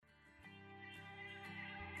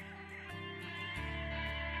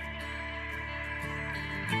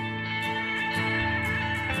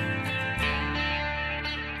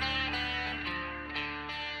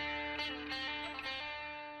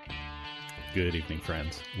Good evening,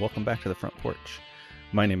 friends. Welcome back to the Front Porch.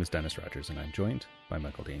 My name is Dennis Rogers, and I'm joined by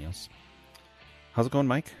Michael Daniels. How's it going,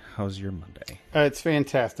 Mike? How's your Monday? It's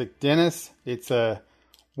fantastic, Dennis. It's a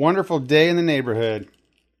wonderful day in the neighborhood.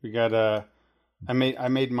 We got I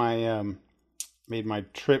made my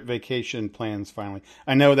trip vacation plans finally.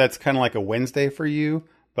 I know that's kind of like a Wednesday for you,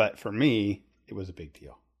 but for me, it was a big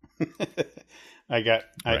deal. I'm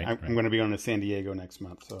going to be going to San Diego next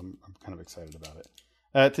month, so I'm kind of excited about it.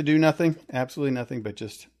 To do nothing, absolutely nothing, but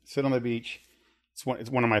just sit on the beach.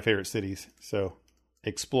 It's one of my favorite cities. So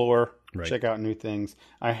explore, check out new things.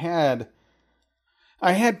 I had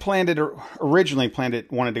originally planned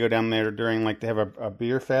it, wanted to go down there during they have a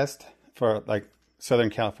beer fest for like Southern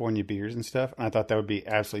California beers and stuff. And I thought that would be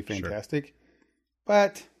absolutely fantastic. Sure.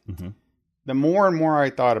 But the more and more I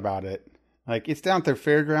thought about it, it's down at the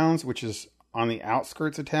fairgrounds, which is on the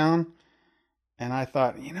outskirts of town. And I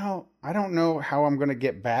thought, I don't know how I'm going to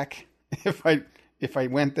get back if I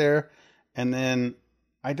went there. And then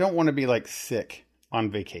I don't want to be sick on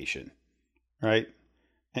vacation. Right.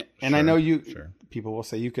 And I know people will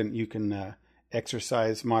say you can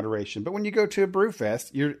exercise moderation, but when you go to a brew fest,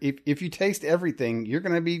 if you taste everything, you're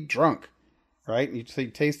going to be drunk. Right. You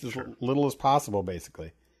taste as little as possible,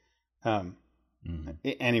 basically.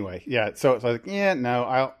 Anyway. Yeah. So it's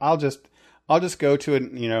I'll just go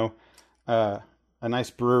to a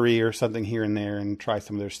nice brewery or something here and there and try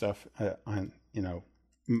some of their stuff,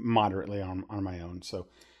 moderately on my own. So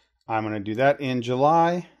I'm going to do that in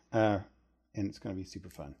July, and it's going to be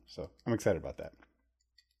super fun. So I'm excited about that.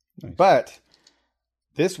 Nice. But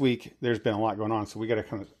this week, there's been a lot going on, so we got to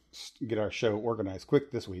kind of get our show organized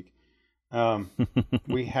quick this week.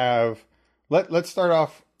 We have, let's start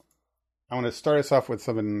off. I want to start us off with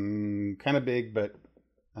something kind of big, but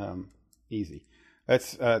easy.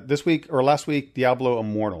 That's this week or last week, Diablo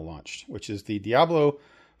Immortal launched, which is the Diablo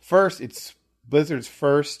first. It's Blizzard's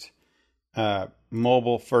first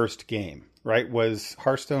mobile first game, right? Was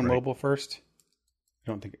Hearthstone mobile first?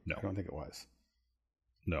 I don't think it was.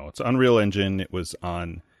 No, it's Unreal Engine. It was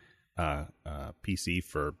on PC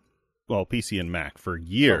PC and Mac for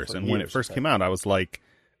years. When it first came out, I was like,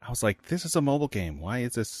 this is a mobile game. Why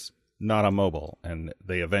is this not on mobile? And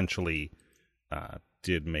they eventually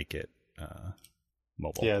did make it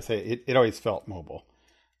mobile. Yeah, it always felt mobile.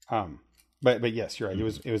 But yes, you're right.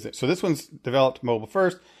 It was so this one's developed mobile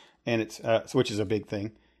first, and it's which is a big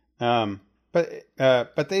thing.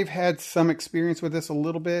 But they've had some experience with this a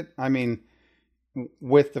little bit. I mean,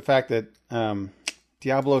 with the fact that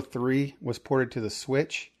Diablo 3 was ported to the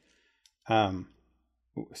Switch,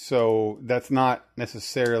 so that's not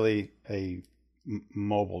necessarily a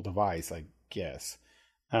mobile device, I guess.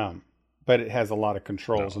 But it has a lot of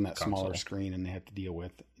controls on that smaller screen, and they have to deal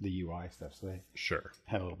with the UI stuff. So they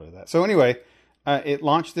had a little bit of that. So anyway, it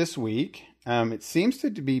launched this week. It seems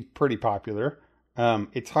to be pretty popular.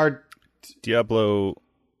 It's hard. Diablo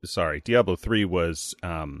 3 was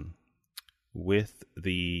with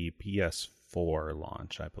the PS4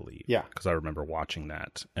 launch, I believe. Yeah. Because I remember watching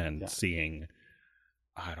that and seeing,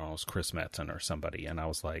 I don't know, it was Chris Metzen or somebody. And I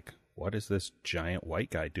was like, what is this giant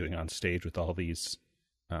white guy doing on stage with all these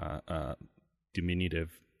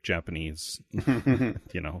diminutive Japanese,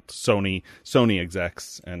 Sony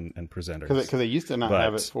execs and presenters. Because they used to not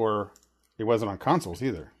have it it wasn't on consoles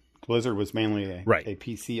either. Blizzard was mainly a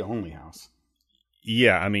PC only house.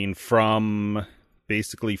 Yeah, I mean, from the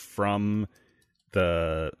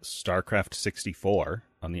StarCraft 64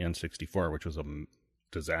 on the N64, which was a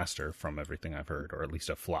disaster from everything I've heard, or at least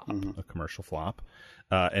a flop, a commercial flop,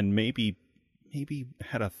 and maybe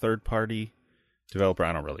had a third party developer.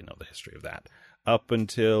 I don't really know the history of that. Up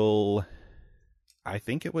until I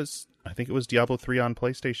think it was Diablo 3 on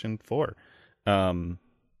PlayStation 4.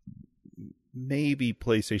 Maybe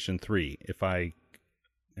PlayStation 3 if I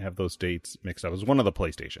have those dates mixed up. It was one of the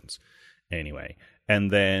PlayStations. Anyway,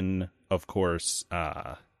 and then of course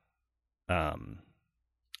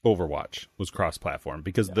Overwatch was cross-platform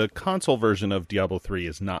because the console version of Diablo 3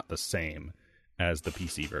 is not the same as the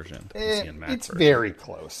PC version. The PC and Mac version. Very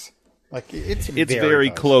close. It's very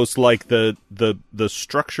close. Like the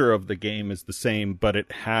structure of the game is the same, but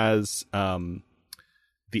it has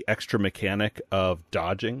the extra mechanic of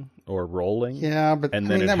dodging or rolling. Yeah, but and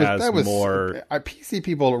then that was more. PC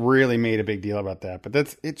people really made a big deal about that, but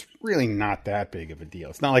it's really not that big of a deal.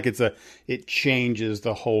 It's not like it changes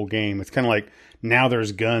the whole game. It's kind of like now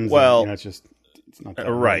there's guns. Well, and, it's not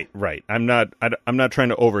that right. I'm not trying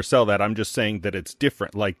to oversell that. I'm just saying that it's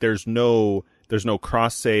different. Like there's no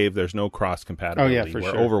cross save, there's no cross compatibility. Oh yeah, for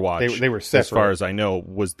where sure. Overwatch, they were separate. As far as I know,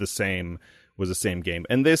 was the same game.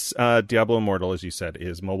 And this Diablo Immortal, as you said,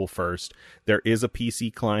 is mobile first. There is a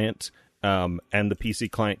PC client and the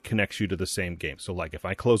PC client connects you to the same game. So, like, if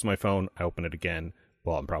I close my phone, I open it again,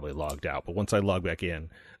 well, I'm probably logged out. But once I log back in,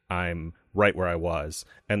 I'm right where I was.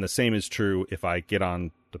 And the same is true if I get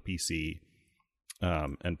on the PC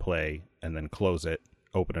and play and then close it,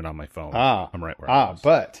 open it on my phone. I'm right where I was.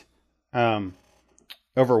 But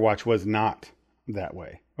Overwatch was not that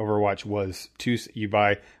way. Overwatch was you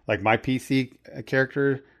buy, like, my PC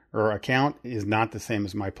character or account is not the same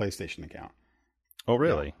as my PlayStation account. Oh,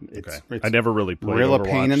 really? No, it's I never really played real Overwatch.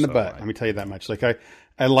 A pain in the butt. Let me tell you that much. Like,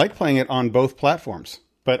 I like playing it on both platforms,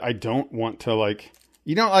 but I don't want to, like,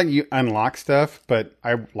 you unlock stuff, but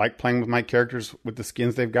I like playing with my characters with the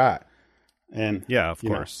skins they've got. And yeah, of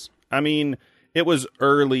course. I mean, it was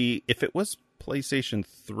early. If it was PlayStation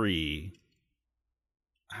 3,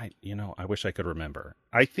 I wish I could remember.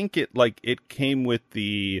 I think it came with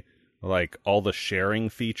the, like, all the sharing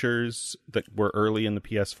features that were early in the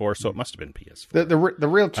PS4, so it must have been PS4. The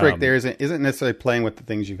real trick there isn't necessarily playing with the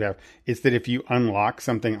things you have. It's that if you unlock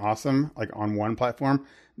something awesome, like on one platform,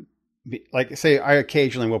 like, say I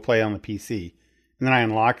occasionally will play on the PC, and then I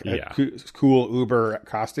unlock a cool Uber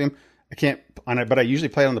costume. I can't on it, but I usually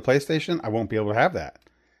play it on the PlayStation. I won't be able to have that.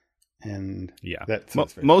 And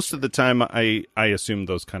most of the time, I assume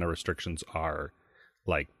those kind of restrictions are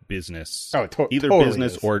like business, either totally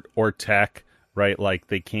business or tech, right? Like,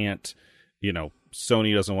 they can't,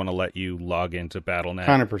 Sony doesn't want to let you log into Battle.net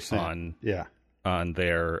 100%. on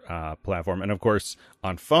their platform, and of course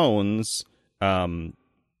on phones, Blizzard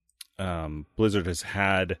has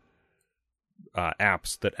had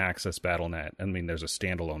apps that access Battle.net. I mean, there's a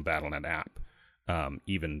standalone Battle.net app,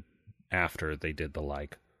 even after they did the,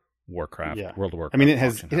 like, Warcraft, World of Warcraft. I mean, it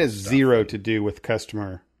has zero to do with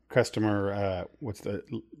customer. What's the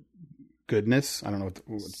goodness? I don't know what the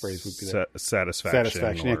phrase would be. There.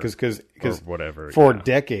 Satisfaction. Yeah, because whatever. For a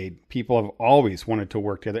decade, people have always wanted to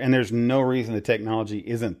work together, and there's no reason the technology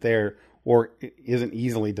isn't there or isn't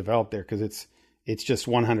easily developed there, because it's just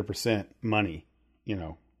 100% money,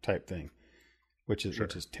 type thing, which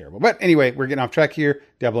is terrible. But anyway, we're getting off track here.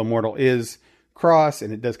 Diablo Immortal is cross,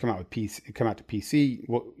 and it does come out with PC. Come out to PC.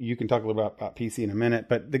 Well, you can talk a little bit about PC in a minute,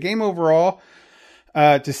 but the game overall,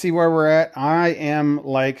 to see where we're at, I am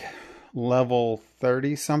like level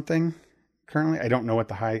 30 something currently. I don't know what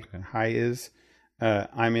the high is.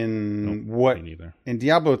 I'm in in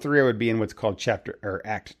Diablo 3. I would be in what's called chapter or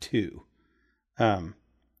Act 2.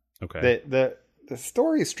 Okay. The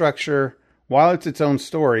story structure, while it's its own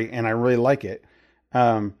story, and I really like it,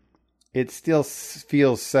 it still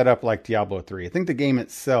feels set up like Diablo 3. I think the game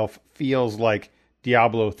itself feels like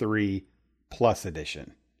Diablo 3 Plus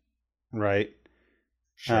Edition, right?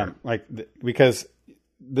 Sure. Because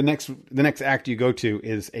the next act you go to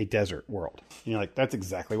is a desert world. Like, that's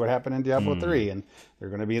exactly what happened in Diablo 3, and they're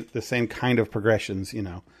going to be the same kind of progressions.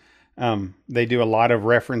 They do a lot of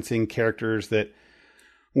referencing characters that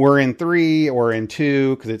were in 3 or in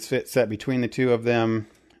 2 because it's set between the two of them.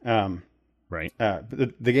 Right. But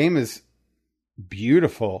the game is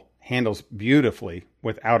beautiful, handles beautifully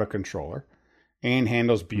without a controller, and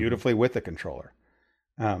handles beautifully with a controller.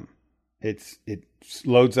 It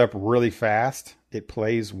loads up really fast. It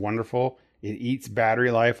plays wonderful. It eats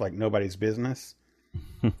battery life like nobody's business.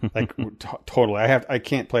 Like, totally. I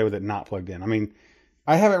can't play with it not plugged in. I mean,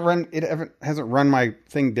 I hasn't run my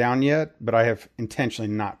thing down yet, but I have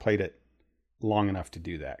intentionally not played it long enough to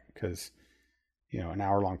do that, because an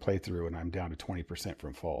hour-long playthrough and I'm down to 20%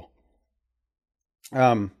 from full.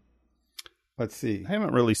 Let's see. I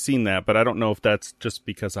haven't really seen that, but I don't know if that's just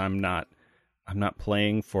because I'm not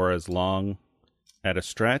playing for as long at a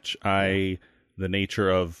stretch. The nature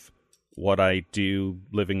of what I do,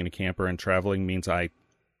 living in a camper and traveling, means I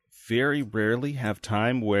very rarely have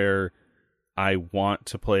time where I want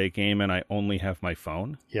to play a game and I only have my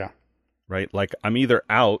phone. Yeah. Right? Like, I'm either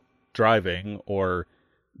out driving or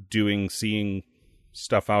seeing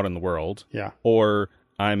stuff out in the world. Yeah. Or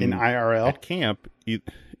I'm in IRL at camp.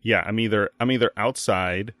 Yeah, I'm either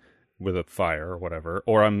outside with a fire or whatever,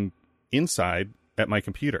 or I'm inside at my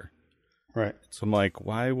computer. Right. So I'm like,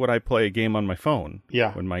 why would I play a game on my phone?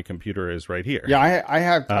 Yeah. When my computer is right here? Yeah, I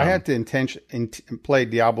had to play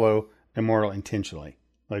Diablo Immortal intentionally.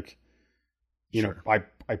 Like, Sure. I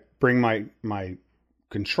bring my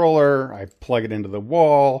controller, I plug it into the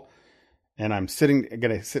wall, and I'm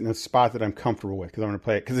gonna sit in a spot that I'm comfortable with, because I'm gonna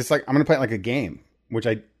play it. Because it's like I'm gonna play it like a game, which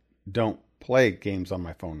I don't play games on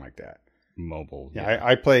my phone like that. Mobile. Yeah,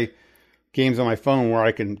 I play games on my phone where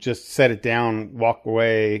I can just set it down, walk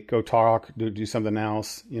away, go talk, do something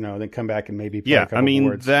else, then come back and maybe play a couple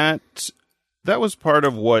boards. that was part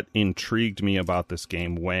of what intrigued me about this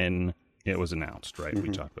game when it was announced, right? We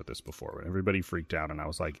talked about this before, but everybody freaked out, and I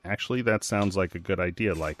was like, actually, that sounds like a good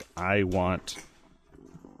idea. Like, I want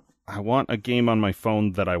a game on my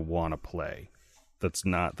phone that I want to play.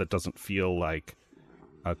 That doesn't feel like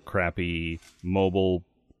a crappy mobile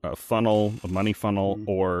funnel, a money funnel,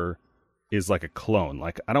 or is like a clone.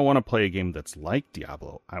 Like, I don't want to play a game that's like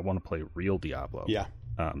Diablo. I want to play real Diablo. Yeah.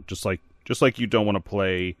 Just like you don't want to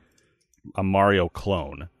play a Mario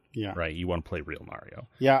clone. Yeah. Right. You want to play real Mario.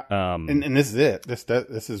 Yeah. And this is it.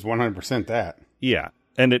 This is 100% that. Yeah.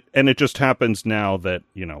 And it just happens now that,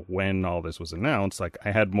 when all this was announced, like,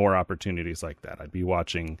 I had more opportunities like that. I'd be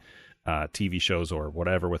watching TV shows or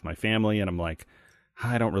whatever with my family, and I'm like,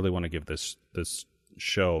 I don't really want to give this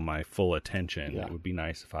show my full attention. Yeah. It would be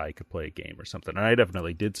nice if I could play a game or something. And I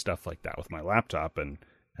definitely did stuff like that with my laptop and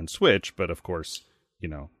Switch, but of course,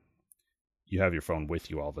 you have your phone with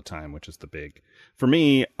you all the time, which is the big... For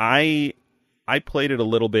me, I played it a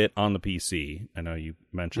little bit on the PC. I know you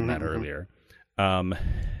mentioned that earlier.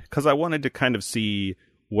 Because I wanted to kind of see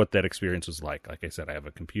what that experience was like. Like I said, I have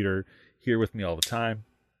a computer here with me all the time.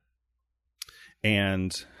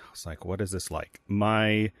 And I was like, what is this like?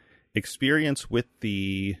 My experience with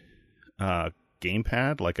the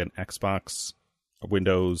gamepad, like an Xbox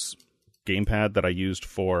Windows gamepad that I used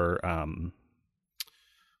for...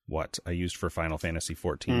 I used for Final Fantasy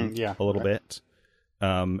XIV a little bit.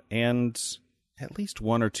 And at least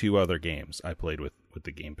one or two other games I played with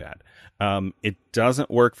the gamepad. It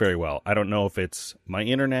doesn't work very well. I don't know if it's my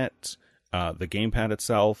internet, the gamepad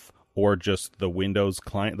itself, or just the Windows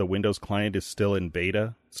client. The Windows client is still in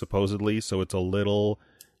beta, supposedly, so it's a little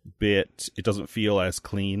bit... It doesn't feel as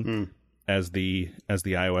clean as the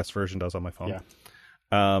iOS version does on my phone.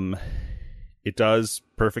 Yeah. It does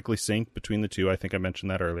perfectly sync between the two. I think I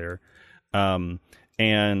mentioned that earlier.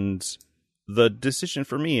 And the decision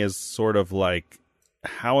for me is sort of like,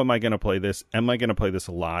 how am I going to play this? Am I going to play this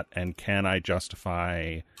a lot? And can I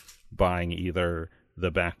justify buying either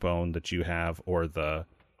the backbone that you have or the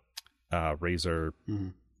Razer?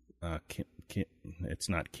 It's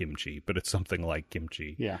not kimchi, but it's something like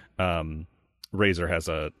kimchi. Yeah. Razer has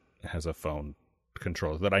a phone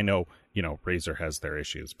controller that I know, Razer has their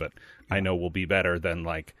issues, but I know will be better than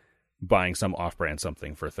like buying some off-brand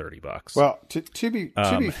something for $30. Well, to be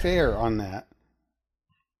fair on that,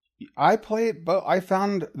 I play it both. I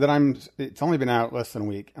found that it's only been out less than a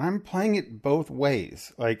week, and I'm playing it both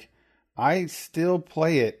ways. Like, I still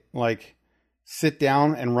play it like sit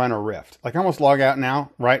down and run a Rift. Like, I almost log out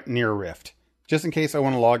now right near a Rift, just in case I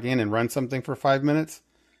want to log in and run something for 5 minutes.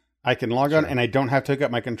 I can log on and I don't have to hook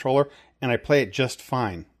up my controller, and I play it just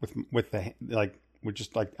fine with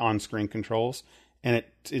just like on-screen controls, and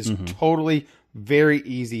it is totally very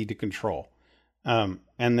easy to control. And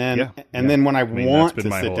then when I want to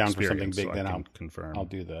sit down for something big, then I'll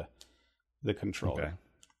do the controller. Okay.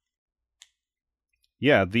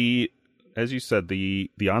 Yeah, as you said,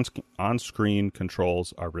 the on-screen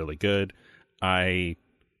controls are really good. I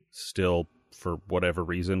still, for whatever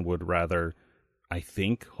reason, would rather, I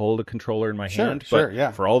think, hold a controller in my hand.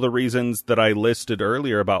 But for all the reasons that I listed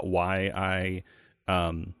earlier about why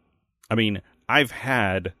I've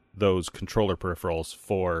had those controller peripherals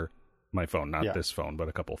for my phone, not this phone, but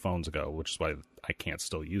a couple phones ago, which is why I can't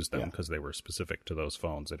still use them, because they were specific to those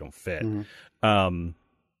phones. They don't fit.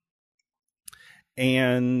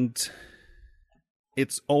 And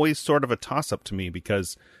it's always sort of a toss-up to me,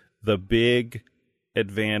 because the big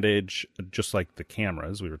advantage, just like the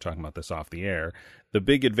cameras, we were talking about this off the air, the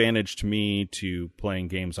big advantage to me to playing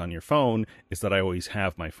games on your phone is that I always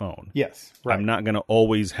have my phone. Yes, right. I'm not going to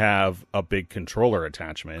always have a big controller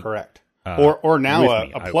attachment. Correct. Or now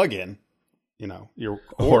a plug-in, your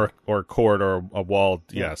cord. or cord or a wall,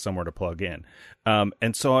 somewhere to plug in.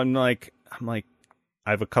 And so I'm like,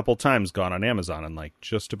 I've a couple times gone on Amazon and like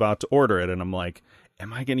just about to order it, and I'm like,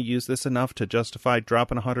 am I going to use this enough to justify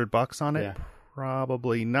dropping $100 on it? Yeah.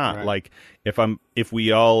 Probably not. Right. Like, if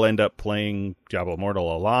we all end up playing Diablo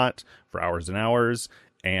Immortal a lot for hours and hours,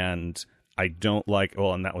 and I don't like,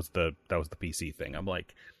 and that was the PC thing. I'm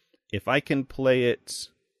like, if I can play it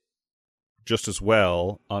just as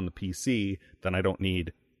well on the PC, then I don't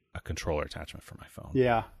need a controller attachment for my phone.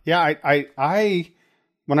 Yeah. I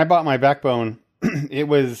when I bought my backbone, it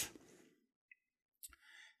was,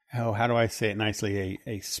 how do I say it nicely?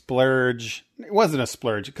 A splurge. It wasn't a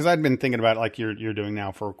splurge, because I'd been thinking about it like you're doing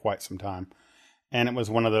now for quite some time. And it was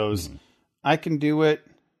one of those, I can do it,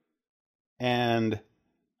 and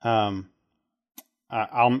I'll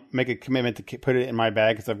make a commitment to put it in my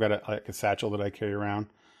bag, because I've got a satchel that I carry around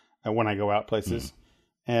when I go out places.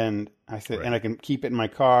 And I said, and I can keep it in my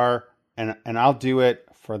car, and I'll do it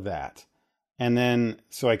for that. And then,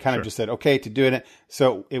 so I kind of just said, okay, to do it.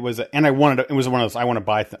 So it was, and it was one of those, I want to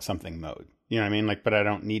buy something mode. You know what I mean? Like, but I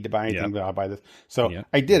don't need to buy anything, but I'll buy this. So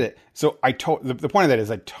I did it. So the point of that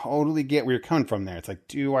is I totally get where you're coming from there. It's like,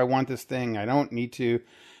 do I want this thing? I don't need to.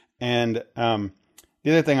 And the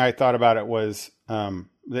other thing I thought about it was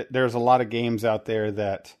that there's a lot of games out there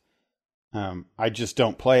that I just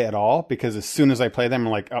don't play at all, because as soon as I play them,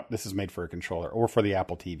 I'm like, oh, this is made for a controller or for the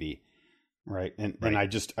Apple TV. Right. And I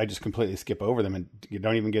just completely skip over them and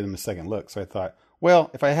don't even give them a second look. So I thought, well,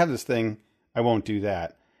 if I have this thing, I won't do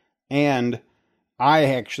that. And I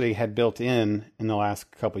actually had built in the last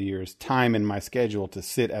couple of years time in my schedule to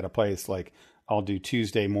sit at a place like I'll do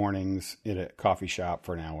Tuesday mornings at a coffee shop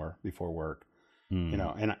for an hour before work, you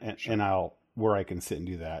know, and I'll where I can sit and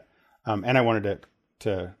do that. And I wanted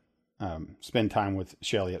to spend time with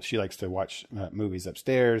Shelly. She likes to watch movies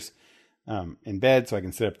upstairs. In bed, so I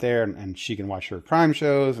can sit up there and she can watch her crime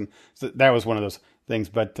shows. And so that was one of those things.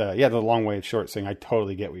 But the long way short saying, I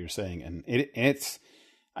totally get what you're saying. And it's,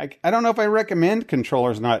 I don't know if I recommend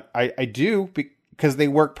controllers. I do, because they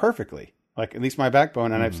work perfectly. Like at least my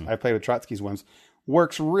Backbone, and I played with Trotsky's ones,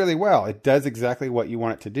 works really well. It does exactly what you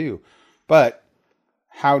want it to do. But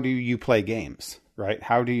how do you play games, right?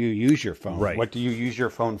 How do you use your phone? Right. What do you use your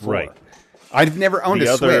phone for? Right. I've never owned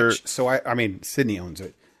a Switch, so I mean, Sydney owns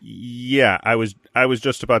it. Yeah, I was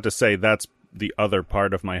just about to say that's the other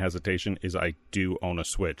part of my hesitation is I do own a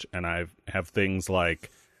Switch, and I have things like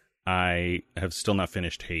I have still not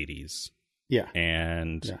finished Hades. Yeah.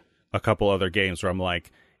 And a couple other games where I'm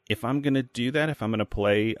like, if I'm going to do that, if I'm going to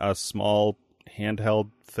play a small handheld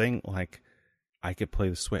thing, like I could play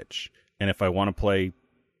the Switch. And if I want to play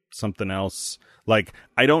something else, like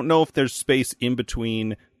I don't know if there's space in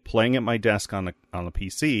between playing at my desk on the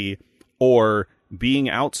PC or being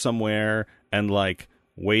out somewhere and like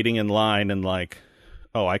waiting in line and like,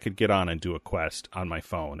 oh, I could get on and do a quest on my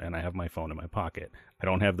phone, and I have my phone in my pocket. I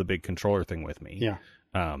don't have the big controller thing with me. Yeah.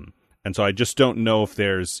 And so I just don't know if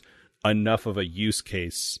there's enough of a use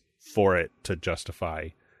case for it to justify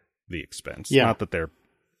the expense. Yeah. Not that they're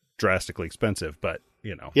drastically expensive, but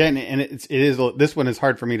you know. Yeah. And it is, this one is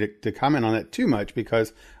hard for me to comment on it too much,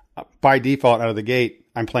 because by default out of the gate,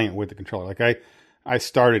 I'm playing it with the controller. Like I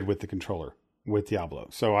started with the controller with Diablo.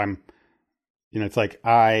 So I'm, it's like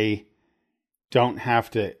I don't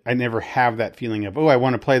have to, I never have that feeling of, oh, I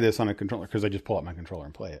want to play this on a controller, because I just pull out my controller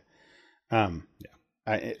and play it.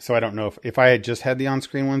 So I don't know if I had just had the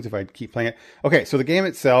on-screen ones, if I'd keep playing it. Okay, so the game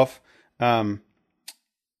itself, pros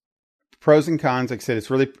and cons, like I said,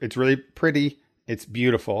 it's really pretty. It's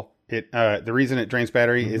beautiful. The reason it drains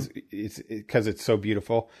battery is because it's so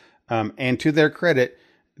beautiful. And to their credit,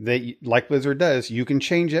 they, like Blizzard does, you can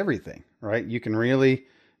change everything, right? You can really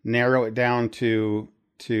narrow it down to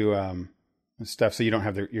stuff so you don't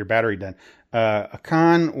have your battery done. A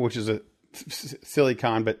con, which is a silly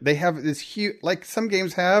con, but they have this huge, like some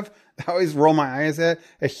games have, I always roll my eyes at,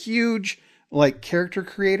 a huge like character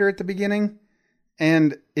creator at the beginning,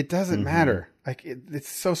 and it doesn't matter. Like it's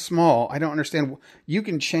so small. I don't understand. You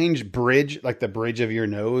can change bridge, like the bridge of your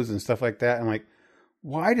nose and stuff like that. I'm like,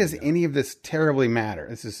 why does any of this terribly matter?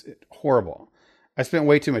 This is horrible. I spent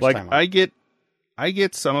way too much time on it. I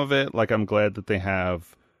get some of it. Like, I'm glad that they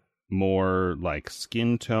have more like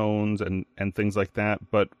skin tones and things like that.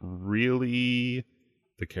 But really,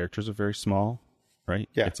 the characters are very small, right?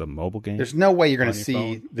 Yeah. It's a mobile game. There's no way you're going to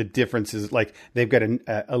see the differences. Like, they've got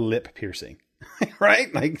a lip piercing,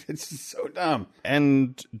 right? Like, it's just so dumb.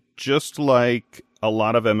 And just like a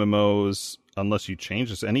lot of MMOs, unless you change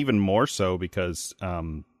this, and even more so because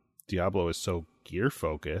Diablo is so gear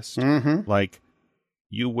focused, like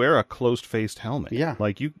you wear a closed-faced helmet. Yeah.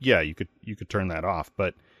 Like you could turn that off,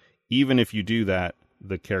 but even if you do that,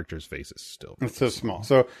 the character's face is still it's so small.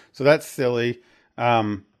 So that's silly.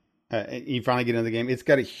 You finally get into the game. It's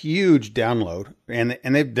got a huge download, and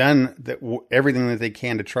they've done everything that they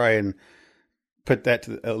can to try and put that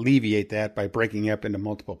to alleviate that by breaking up into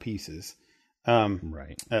multiple pieces.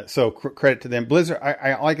 Right. So credit to them. Blizzard,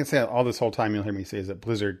 all I can say all this whole time you'll hear me say is that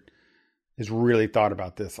Blizzard has really thought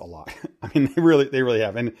about this a lot. I mean, they really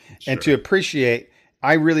have. And to appreciate,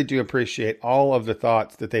 I really do appreciate all of the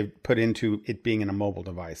thoughts that they've put into it being in a mobile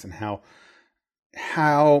device, and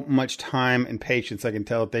how much time and patience I can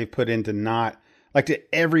tell that they've put into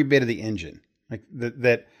to every bit of the engine. Like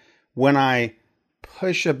that when I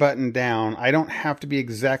push a button down, I don't have to be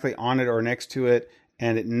exactly on it or next to it,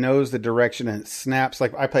 and it knows the direction and it snaps.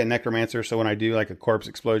 Like I play Necromancer, so when I do like a corpse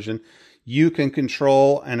explosion, you can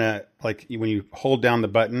control like when you hold down the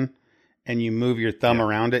button and you move your thumb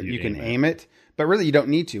around it, you can aim it. But really you don't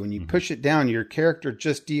need to. When you push it down, your character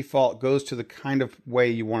just default goes to the kind of way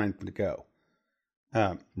you want it to go.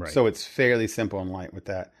 So it's fairly simple and light with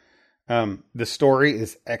that. The story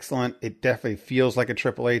is excellent. It definitely feels like a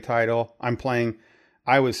AAA title.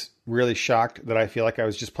 I was really shocked that I feel like I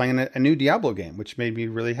was just playing a new Diablo game, which made me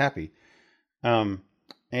really happy.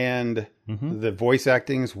 And the voice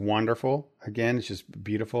acting is wonderful. Again, it's just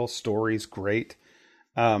beautiful. Story's great.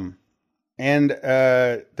 And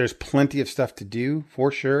there's plenty of stuff to do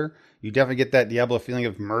for sure. You definitely get that Diablo feeling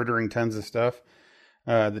of murdering tons of stuff.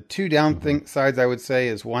 The two sides I would say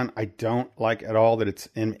is, one, I don't like at all that it's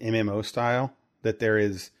in MMO style, that there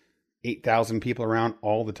is 8,000 people around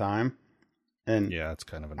all the time. And yeah, it's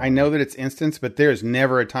kind of annoying. I know that it's instance, but there's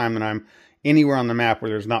never a time that I'm anywhere on the map where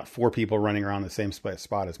there's not 4 people running around the same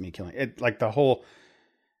spot as me killing it. Like the whole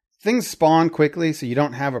things spawn quickly, so you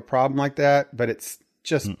don't have a problem like that, but it's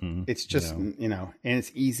just, and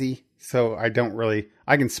it's easy. So I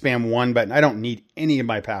can spam one button. I don't need any of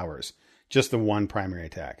my powers. Just the one primary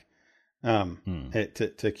attack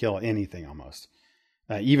to kill anything almost.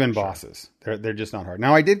 Even bosses. They're just not hard.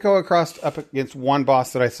 Now, I did go up against one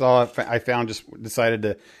boss that I found just decided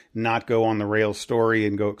to not go on the Rails story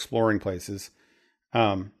and go exploring places.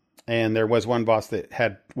 And there was one boss that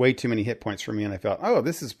had way too many hit points for me, and I felt, oh,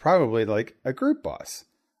 this is probably like a group boss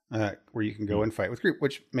where you can go and fight with group,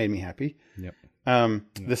 which made me happy. Yep.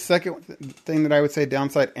 The second thing that I would say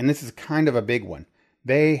downside, and this is kind of a big one,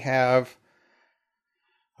 they have...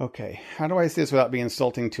 Okay, how do I say this without being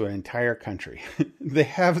insulting to an entire country? They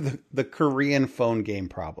have the Korean phone game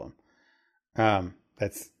problem.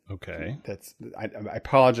 That's okay. I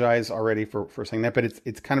apologize already for saying that, but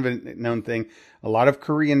it's kind of a known thing. A lot of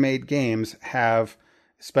Korean-made games have,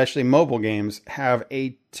 especially mobile games, have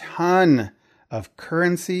a ton of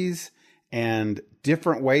currencies and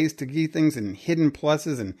different ways to get things and hidden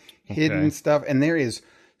pluses and hidden stuff. And there is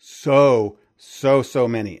so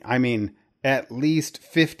many. I mean, at least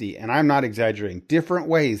 50, and I'm not exaggerating, different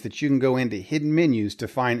ways that you can go into hidden menus to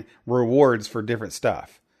find rewards for different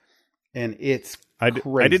stuff. And it's crazy.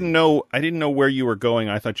 I didn't know where you were going.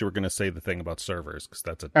 I thought you were going to say the thing about servers, because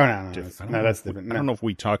that's that's different. I don't know if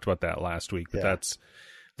we talked about that last week, but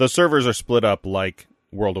the servers are split up like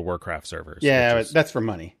World of Warcraft servers. Yeah, but that's for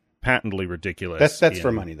money. Patently ridiculous. That's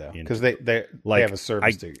for money though, because they have a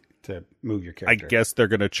service to move your character. I guess they're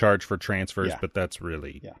going to charge for transfers, but that's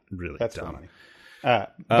really that's dumb. For money.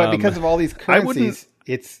 But because of all these currencies,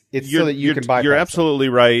 it's so that you can buy. You're absolutely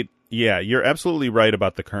right. Yeah, you're absolutely right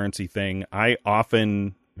about the currency thing. I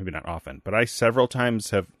often, maybe not often, but I several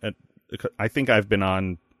times have. I think I've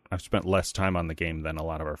spent less time on the game than a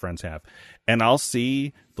lot of our friends have, and I'll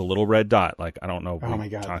see the little red dot. Like, I don't know if we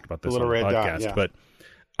talked about this on the podcast, but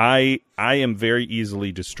I am very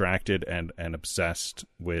easily distracted and obsessed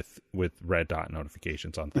with red dot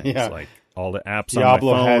notifications on things. Like all the apps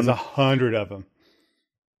Diablo on my phone. has 100 of them.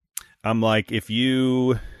 I'm like, if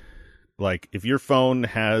your phone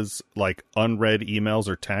has like unread emails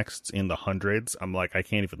or texts in the hundreds, I'm like, I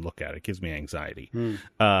can't even look at it. It gives me anxiety.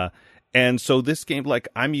 And so this game, like,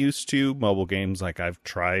 I'm used to mobile games. Like, I've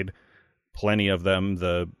tried plenty of them,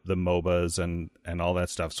 the MOBAs and all that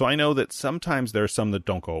stuff. So I know that sometimes there are some that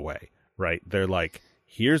don't go away, right? They're like,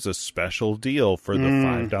 here's a special deal for the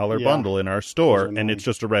 $5 bundle in our store, and it's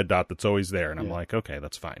just a red dot that's always there. And I'm like, okay,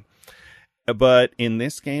 that's fine. But in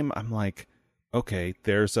this game, I'm like, okay,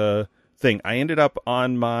 there's a thing. I ended up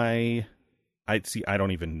on my... I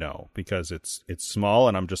don't even know, because it's small,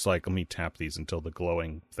 and I'm just like, let me tap these until the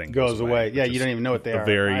glowing thing goes away. Yeah, you don't even know what they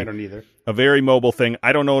are. I don't either. A very mobile thing.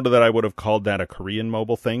 I don't know that I would have called that a Korean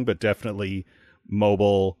mobile thing, but definitely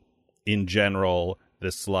mobile in general.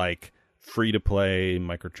 This like free-to-play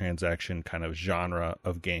microtransaction kind of genre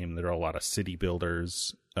of game. There are a lot of city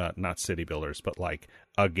builders, not city builders, but like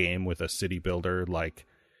a game with a city builder, like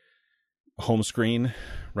home screen,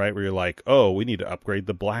 right, where you're like, oh, we need to upgrade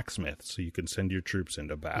the blacksmith so you can send your troops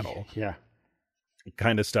into battle,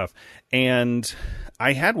 kind of stuff. And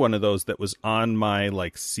I had one of those that was on my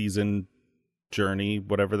like season journey,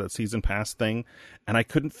 whatever that season pass thing, and I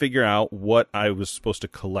couldn't figure out what I was supposed to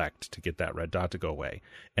collect to get that red dot to go away,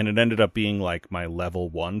 and it ended up being like my level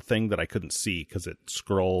 1 thing that I couldn't see because it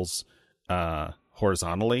scrolls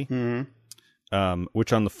horizontally.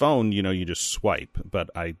 Which on the phone, you just swipe, but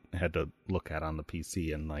I had to look at on the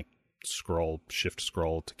PC and like shift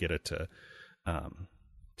scroll to get it to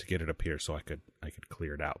get it up here so I could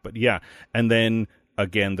clear it out. But yeah, and then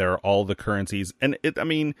again, there are all the currencies, and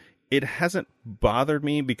it hasn't bothered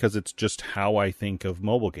me because it's just how I think of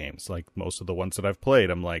mobile games. Like most of the ones that I've played,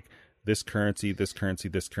 I'm like, this currency, this currency,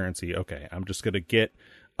 this currency. Okay, I'm just gonna get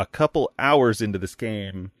a couple hours into this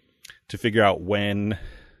game to figure out when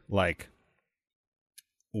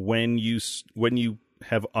you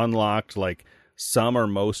have unlocked like some or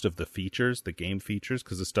most of the features, the game features,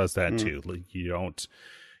 because this does that too. Like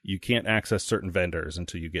you can't access certain vendors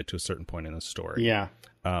until you get to a certain point in the story. Yeah.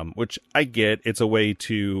 Which I get. It's a way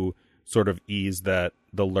to sort of ease the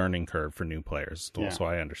learning curve for new players. Yeah. So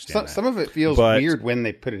I understand that. Some of it feels weird when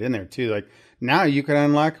they put it in there too. Like now you can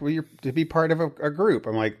unlock to be part of a group.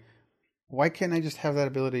 I'm like, why can't I just have that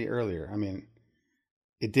ability earlier? I mean,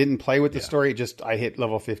 it didn't play with the story. It just, I hit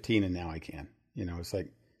level 15 and now I can. It's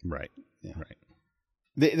like... Right. Yeah. Right.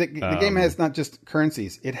 The game has not just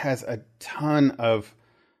currencies. It has a ton of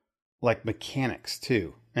like mechanics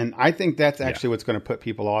too. And I think that's actually what's going to put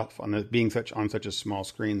people off on being on such a small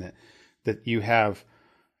screen that you have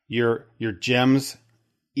your gems,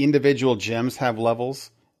 individual gems have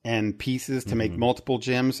levels and pieces to make multiple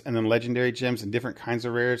gems, and then legendary gems and different kinds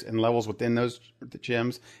of rares and levels within those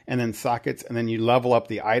gems, and then sockets, and then you level up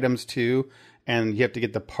the items too, and you have to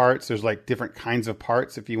get the parts. There's like different kinds of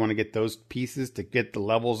parts if you want to get those pieces to get the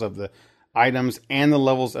levels of the items and the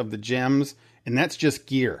levels of the gems, and that's just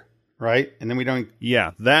gear, right? And then we don't...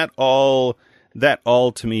 Yeah, that all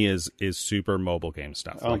to me is super mobile game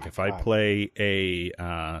stuff. Like if I play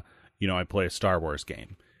I play a Star Wars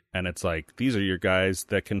game, and it's like, these are your guys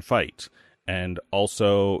that can fight. And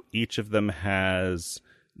also, each of them has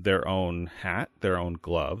their own hat, their own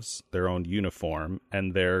gloves, their own uniform,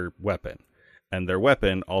 and their weapon. And their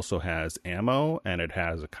weapon also has ammo, and it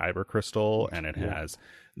has a kyber crystal, and it has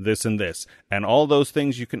this and this. And all those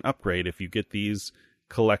things you can upgrade if you get these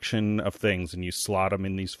collection of things, and you slot them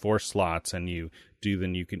in these 4 slots, and you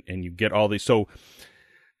get all these. So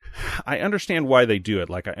I understand why they do it.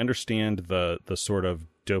 Like, I understand the sort of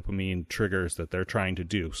dopamine triggers that they're trying to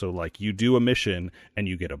do. So like, you do a mission and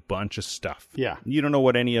you get a bunch of stuff. Yeah. You don't know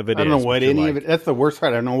what any of it is. I don't know what any of it. That's the worst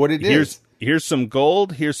part. I don't know what it is. Here's some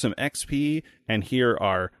gold, here's some XP, and here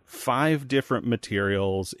are 5 different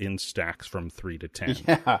materials in stacks from 3 to 10.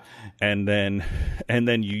 Yeah. And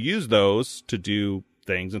then you use those to do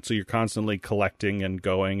things, and so you're constantly collecting and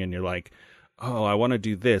going, and you're like, oh, I want to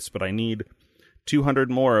do this, but I need 200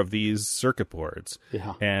 more of these circuit boards.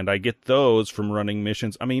 Yeah. And I get those from running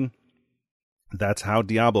missions. I mean, that's how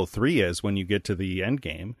Diablo 3 is when you get to the end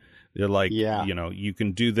game. They're like, you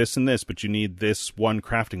can do this and this, but you need this one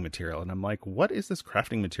crafting material. And I'm like, what is this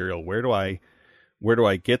crafting material? Where do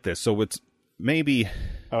I get this? So it's maybe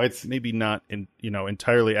not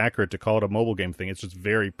entirely accurate to call it a mobile game thing. It's just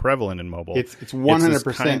very prevalent in mobile. It's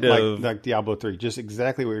 100% like Diablo 3, just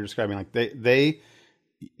exactly what you're describing. Like they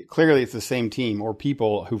clearly it's the same team or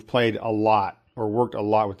people who've played a lot or worked a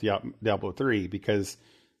lot with Diablo 3, because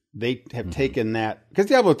they have taken that, because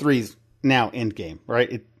Diablo 3 is now end game,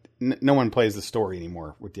 right? No one plays the story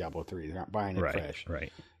anymore with Diablo 3. They're not buying it fresh.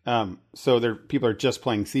 Right. So people are just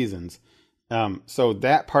playing seasons. So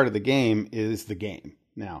that part of the game is the game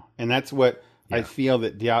now. And that's what I feel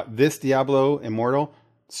that this Diablo Immortal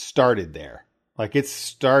started there. Like, it's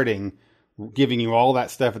starting giving you all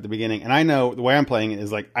that stuff at the beginning. And I know the way I'm playing it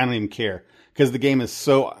is like, I don't even care, because the game is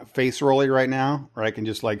so face rolly right now, where I can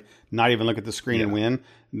just like not even look at the screen and win,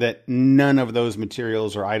 that none of those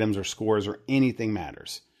materials or items or scores or anything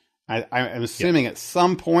matters. I'm assuming at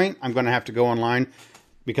some point I'm going to have to go online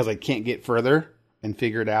because I can't get further and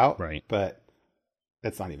figure it out. Right. But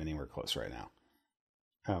that's not even anywhere close right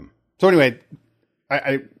now. So anyway,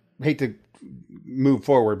 I hate to move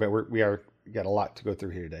forward, but we got a lot to go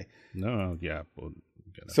through here today. No, yeah.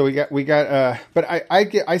 So we got, but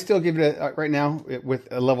I still give it a, right now with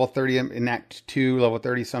a level 30 in Act 2, level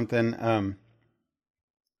 30 something.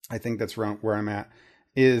 I think that's around where I'm at.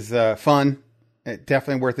 Is fun.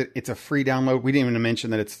 Definitely worth it. It's a free download. We didn't even mention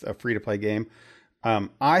that it's a free to play game.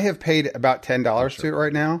 I have paid about $10 to it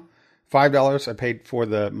right now. $5 I paid for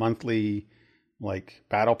the monthly like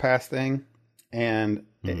battle pass thing, and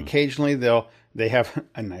occasionally they have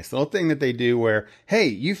a nice little thing that they do where, hey,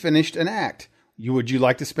 you finished an act. Would you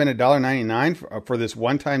like to spend $1.99 for this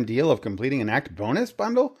one-time deal of completing an act bonus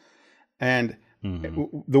bundle? And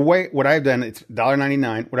what I've done, it's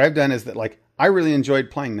 $1.99. What I've done is that, like, I really enjoyed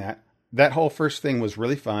playing that. That whole first thing was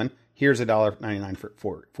really fun. Here's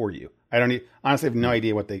 $1.99 for you. I honestly have no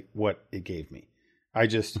idea what it gave me.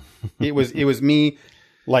 It was me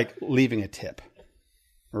like leaving a tip,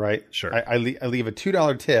 right? Sure. I leave a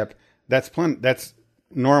 $2 tip. That's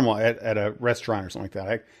normal at a restaurant or something like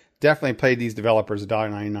that. I definitely paid these developers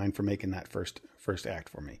 $1.99 for making that first act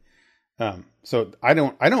for me. So I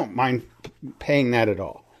don't mind paying that at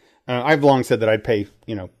all. I've long said that I'd pay,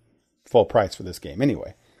 full price for this game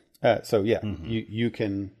anyway. So yeah, you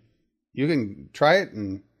can try it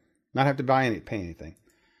and not have to pay anything.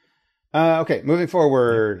 Okay, moving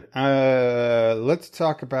forward. Let's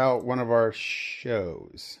talk about one of our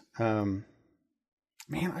shows.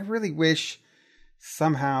 man, I really wish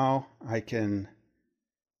somehow I can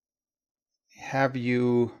have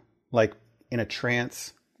you like in a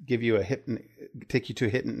trance, give you take you to a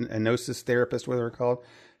hypnosis therapist, whatever they're called,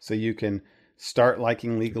 so you can start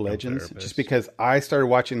liking League of Legends. Therapist. Just because I started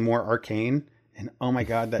watching more Arcane, and oh my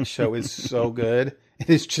God, that show is so good. It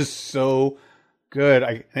is just so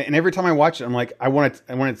good. And every time I watch it, I'm like, I want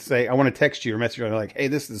to text you or message you. I'm like, hey,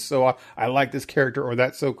 this is I like this character, or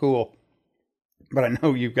that's so cool. But I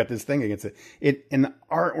know you've got this thing against it. And the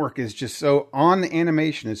artwork is just the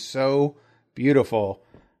animation is so beautiful.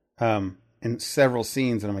 In several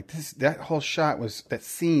scenes, and I'm like, that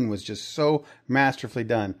scene was just so masterfully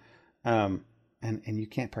done. And you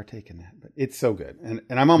can't partake in that, but it's so good. And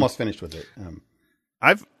I'm almost finished with it.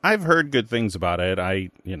 I've heard good things about it. I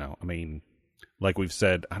mean, like we've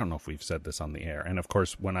said, I don't know if we've said this on the air. And of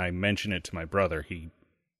course, when I mention it to my brother, he,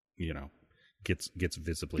 gets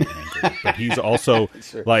visibly angry. But he's also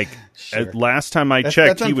sure. Last time I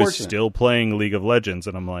checked, he was still playing League of Legends,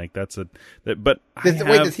 and I'm like, wait,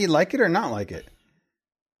 does he like it or not like it?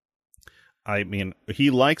 I mean, he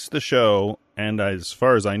likes the show, and as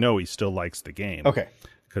far as I know, he still likes the game. Okay,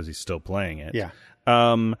 because he's still playing it. Yeah.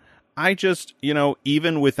 I just,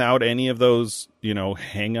 even without any of those,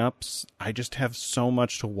 hang-ups, I just have so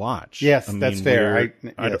much to watch. Yes, that's fair.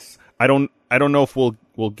 I don't know if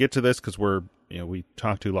we'll get to this because we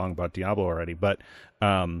talked too long about Diablo already, but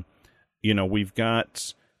we've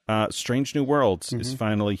got Strange New Worlds is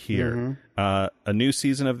finally here. A new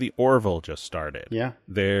season of the Orville just started. Yeah.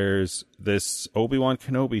 There's this Obi-Wan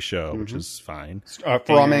Kenobi show, which is fine.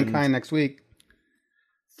 For All Mankind next week.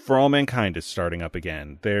 For All Mankind is starting up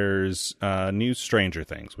again. There's new Stranger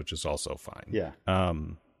Things, which is also fine. Yeah.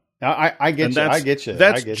 I get you. I get you.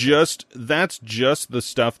 That's just the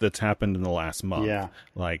stuff that's happened in the last month. Yeah.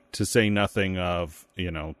 Like, to say nothing of,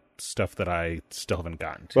 stuff that I still haven't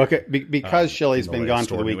gotten to. Okay, because Shelley's been gone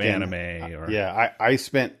for the weekend. I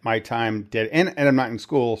spent my time and I'm not in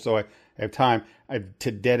school, so I have time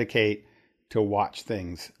to dedicate to watch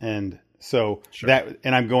things. And so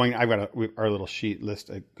I've got our little sheet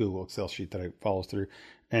list, a Google Excel sheet that I follow through.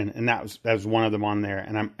 And that was one of them on there.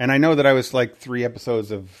 And I know that I was like 3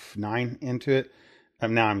 episodes of 9 into it.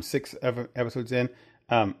 Now I'm 6 episodes in.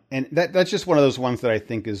 And that's just one of those ones that I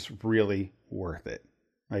think is really worth it.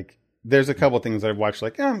 Like, there's a couple of things that I've watched,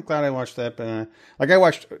 like, I'm glad I watched that. But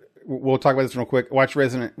we'll talk about this real quick. I watched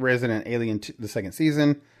Resident Alien 2, the second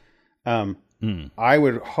season. I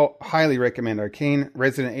would highly recommend Arcane,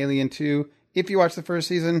 Resident Alien 2. If you watch the first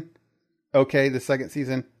season, okay. The second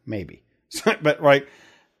season, maybe. But okay.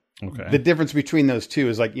 The difference between those two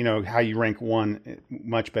is how you rank one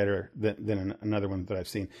much better than another one that I've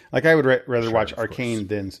seen. Like, I would rather watch Arcane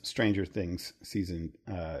than Stranger Things season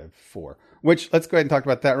 4. Which, let's go ahead and talk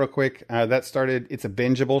about that real quick. That started. It's a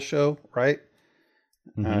bingeable show, right?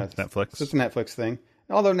 Netflix. So it's a Netflix thing.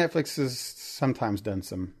 Although Netflix has sometimes done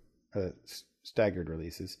some staggered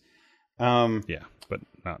releases. Yeah, but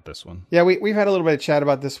not this one. Yeah, we've had a little bit of chat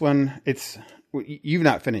about this one. You've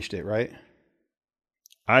not finished it, right?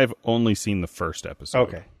 I've only seen the first episode.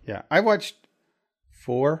 Okay, yeah. I watched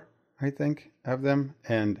 4, I think, of them,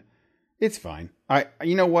 and it's fine.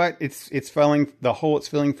 You know what? It's filling the hole it's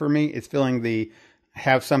filling for me. It's filling the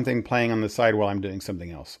have something playing on the side while I'm doing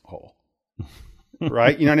something else hole.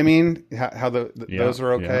 Right? You know what I mean? How those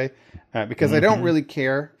are okay. Yeah. Because I don't really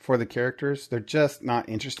care for the characters. They're just not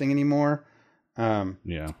interesting anymore.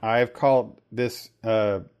 I've called this...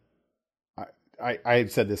 I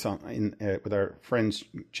had said this with our friends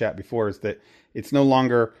chat before, is that it's no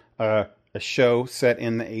longer a show set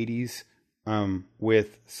in the 80s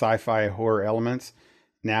with sci-fi horror elements.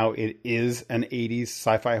 Now it is an 80s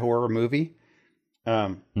sci-fi horror movie,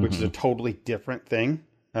 which is a totally different thing.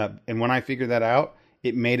 And when I figured that out,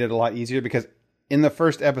 it made it a lot easier, because in the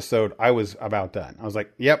first episode, I was about done. I was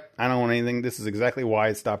like, yep, I don't want anything. This is exactly why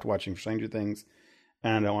I stopped watching Stranger Things,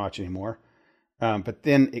 and I don't watch anymore. But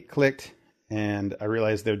then it clicked, and I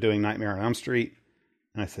realized they're doing Nightmare on Elm Street.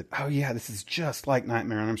 And I said, oh yeah, this is just like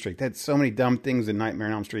Nightmare on Elm Street. They had so many dumb things in Nightmare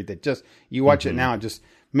on Elm Street that just, you watch it now, just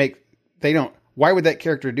why would that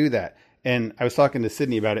character do that? And I was talking to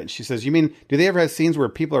Sydney about it, and she says, you mean, do they ever have scenes where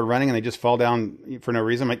people are running and they just fall down for no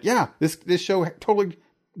reason? I'm like, yeah, this show totally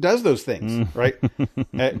does those things, right?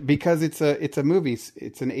 Because it's a movie.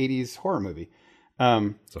 It's an 80s horror movie.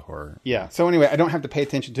 It's a horror. Yeah. So anyway, I don't have to pay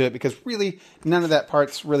attention to it, because really none of that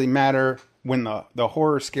parts really matter. When the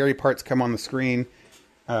horror scary parts come on the screen,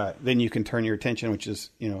 then you can turn your attention, which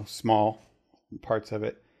is, small parts of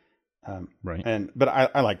it. Right. But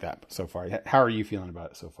I like that so far. How are you feeling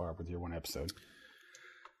about it so far with your one episode?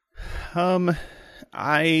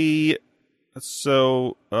 I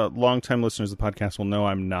So, longtime listeners of the podcast will know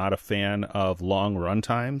I'm not a fan of long run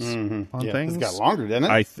times on things. It's got longer,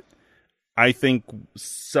 didn't it? I think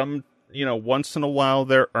some, once in a while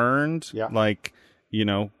they're earned. Yeah. Like,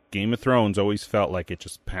 Game of Thrones always felt like it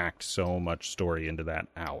just packed so much story into that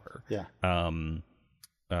hour. Yeah.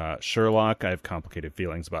 Sherlock, I have complicated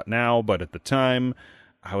feelings about now, but at the time,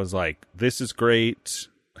 I was like, this is great.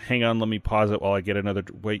 Hang on, let me pause it while I get another...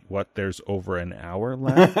 Wait, what? There's over an hour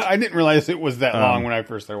left? I didn't realize it was that long when I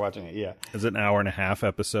first started watching it, yeah. It's an hour and a half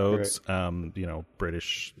episodes, right.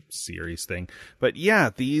 British series thing. But yeah,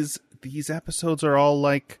 these episodes are all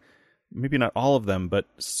like... Maybe not all of them, but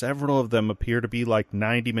several of them appear to be like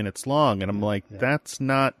 90 minutes long. And I'm like, that's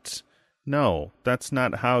not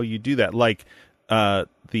how you do that. Like,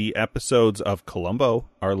 the episodes of Columbo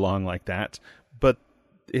are long like that, but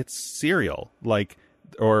it's serial, like,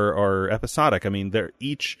 or episodic. I mean,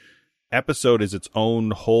 each episode is its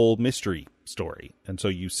own whole mystery story. And so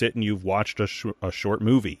you sit and you've watched a short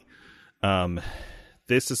movie.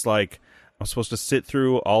 This is like, I'm supposed to sit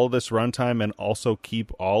through all of this runtime and also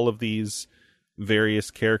keep all of these various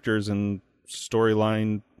characters and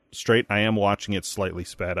storyline straight. I am watching it slightly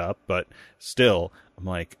sped up, but still, I'm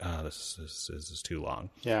like, this is too long.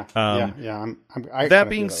 Yeah, yeah. That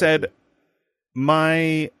being said,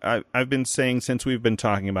 I've been saying since we've been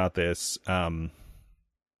talking about this,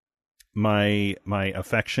 my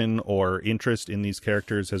affection or interest in these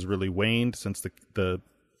characters has really waned since the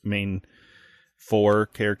main 4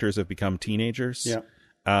 characters have become teenagers.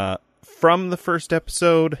 Yeah. From the first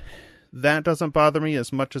episode, that doesn't bother me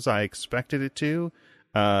as much as I expected it to.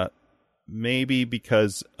 Maybe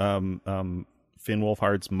because Finn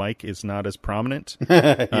Wolfhard's mic is not as prominent.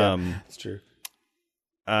 It's true.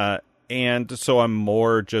 And so I'm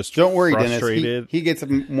more just don't worry, frustrated. Dennis. He gets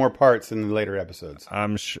more parts in the later episodes.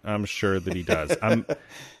 I'm sure that he does.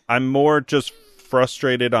 I'm more just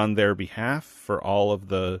frustrated on their behalf for all of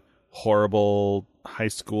the horrible high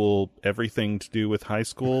school, everything to do with high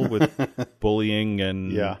school, with bullying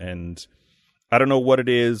and I don't know what it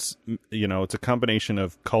is. It's a combination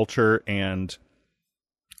of culture and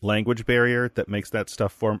language barrier that makes that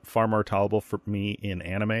stuff far more tolerable for me in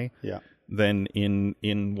anime than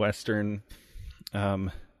in Western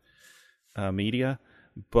media.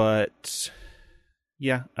 But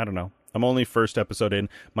yeah, I don't know. I'm only first episode in.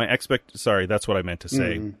 Sorry, that's what I meant to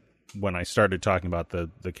say. When I started talking about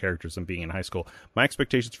the characters and being in high school, my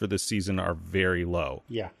expectations for this season are very low.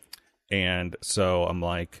 Yeah. And so I'm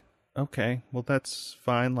like, okay, well, that's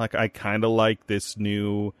fine. Like, I kind of like this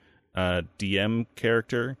new DM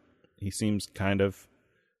character. He seems kind of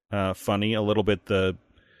funny, a little bit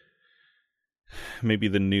maybe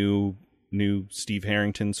the new Steve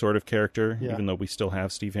Harrington sort of character, even though we still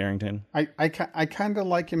have Steve Harrington. I kind of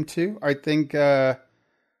like him too. I think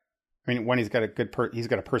when he's got he's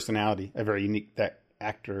got a personality, a very unique, that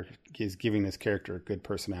actor is giving this character a good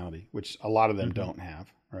personality, which a lot of them don't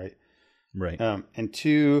have, right? Right. And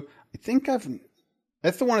 2, I think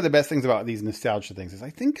that's one of the best things about these nostalgia things is I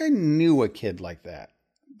think I knew a kid like that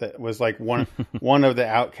was like one of the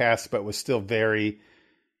outcasts, but was still very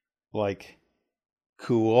like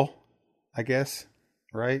cool, I guess.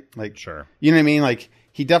 Right. Like, sure. You know what I mean? Like,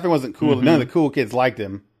 he definitely wasn't cool. None of the cool kids liked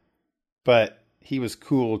him, but he was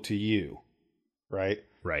cool to you, right?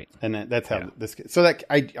 Right. And that's how this kid. So that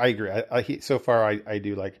I agree. So far, I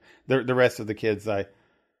do like the rest of the kids. I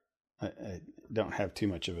don't have too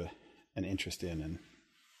much of an interest in, and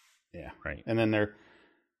right. And then they're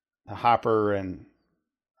Hopper, and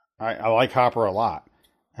I like Hopper a lot,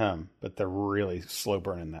 but they're really slow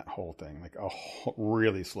burning that whole thing, like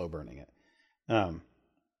really slow burning it.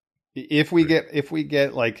 If we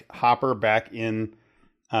get like Hopper back in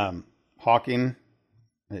Hawking,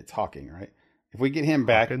 it's Hawking, right? If we get him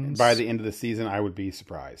back by the end of the season, I would be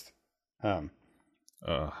surprised.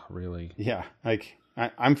 Really? Yeah, like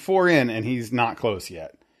I'm 4 in, and he's not close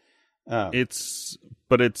yet.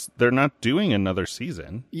 They're not doing another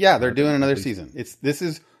season. Yeah, they're doing another season. This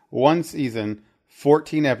is one season,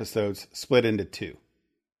 14 episodes split into 2.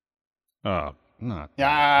 Not.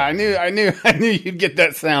 Yeah, I knew you'd get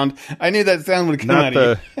that sound. I knew that sound would come out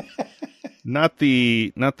of you. Not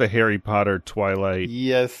the Harry Potter Twilight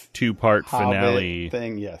 2-part finale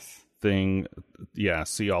thing. Yes. Thing. Yeah.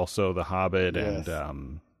 See also The Hobbit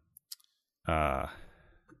and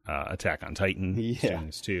Attack on Titan. Yeah.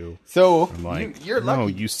 Too. So I'm like, you're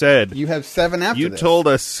lucky. You said you have 7 after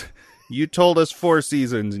this. You told us 4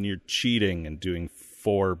 seasons, and you're cheating and doing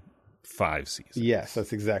 5 seasons. Yes,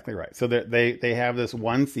 that's exactly right. So they have this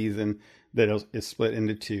one season that is split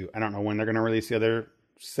into 2. I don't know when they're going to release the other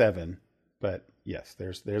 7, but yes,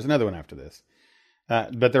 there's another one after this.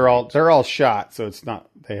 But they're all shot, so it's not,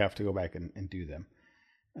 they have to go back and do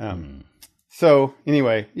them. So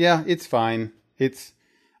anyway, yeah, it's fine.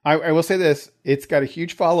 I will say this, it's got a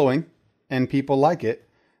huge following and people like it.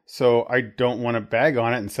 So I don't want to bag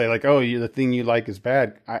on it and say like, oh, the thing you like is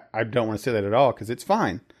bad. I don't want to say that at all, because it's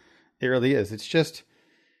fine. It really is.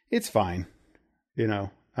 It's fine. You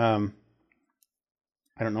know, I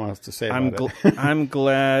don't know what else to say about it. I'm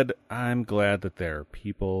glad that there are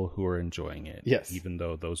people who are enjoying it. Yes. Even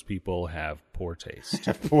though those people have poor taste.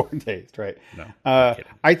 Poor taste, right? No.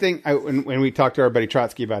 I think when we talked to our buddy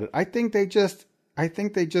Trotsky about it, I think they just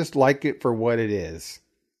like it for what it is.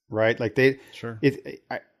 Right? Like Sure.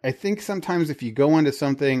 I think sometimes if you go into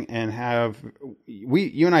something and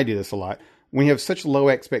you and I do this a lot, when you have such low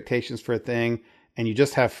expectations for a thing and you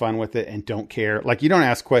just have fun with it and don't care, like you don't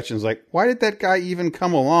ask questions like, why did that guy even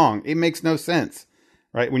come along? It makes no sense,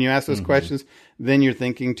 right? When you ask those questions, then you're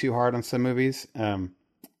thinking too hard on some movies,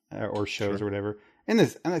 or shows or whatever. And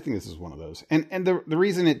I think this is one of those. And the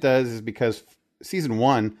reason it does is because season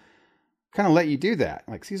 1 kind of let you do that.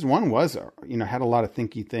 Like season 1 was, had a lot of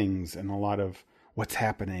thinky things and a lot of what's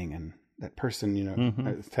happening and that person,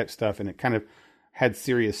 type stuff. And it kind of had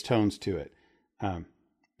serious tones to it.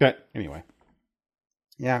 But anyway,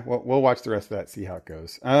 yeah, we'll watch the rest of that, see how it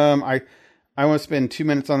goes. I want to spend 2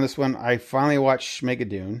 minutes on this one. I finally watched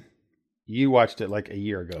Schmigadoon. You watched it like a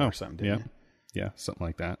year ago or something, didn't you? Yeah, something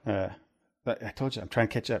like that. But I told you, I'm trying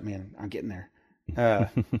to catch up, man. I'm getting there.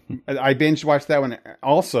 I binge watched that one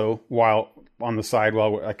also while on the side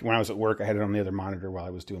when I was at work. I had it on the other monitor while I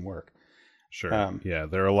was doing work. Sure. Yeah,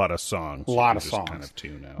 there are a lot of songs. A lot of songs. Kind of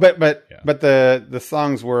tune out. But the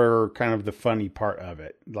songs were kind of the funny part of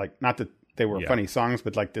it. Like, not that they were funny songs,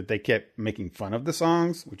 but like that they kept making fun of the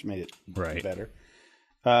songs, which made it better.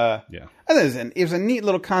 Other than it was a neat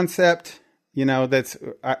little concept.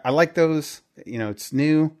 I like those. It's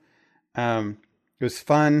new. It was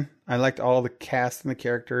fun. I liked all the cast and the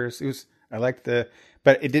characters.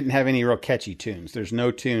 But it didn't have any real catchy tunes. There's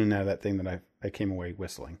no tune out of that thing that I came away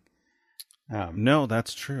whistling. No,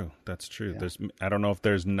 that's true. That's true. Yeah. I don't know if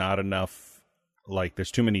there's not enough, like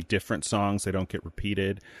there's too many different songs. They don't get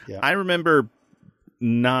repeated. Yeah. I remember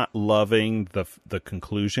not loving the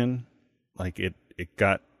conclusion. Like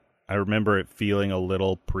I remember it feeling a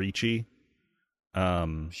little preachy.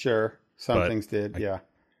 Sure. Some things did.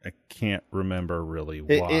 I can't remember really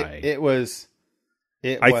why. I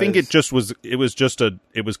think it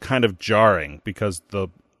was kind of jarring because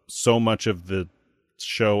so much of the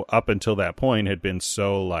show up until that point had been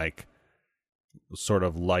so like sort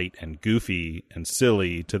of light and goofy and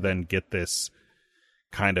silly, to then get this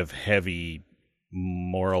kind of heavy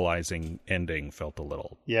moralizing ending felt a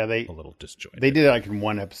little disjointed. They did it like in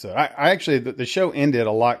one episode. I actually the show ended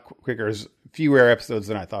a lot quicker. There's fewer episodes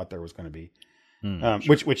than I thought there was going to be. Sure.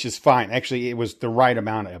 Which is fine. Actually, it was the right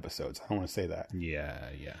amount of episodes. I don't want to say that. Yeah.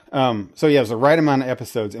 So yeah, it was the right amount of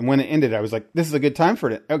episodes. And when it ended, I was like, this is a good time for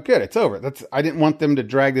it. Oh, good. It's over. I didn't want them to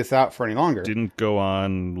drag this out for any longer. Didn't go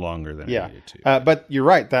on longer than it needed to. But you're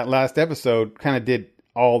right. That last episode kind of did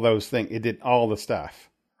all those things. It did all the stuff,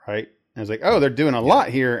 right? And I was like, oh, they're doing a lot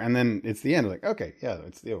here. And then it's the end. I was like, okay, yeah,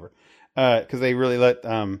 it's the over. Because they really let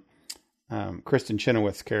Kristen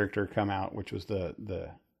Chenoweth's character come out, which was the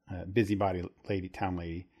busybody town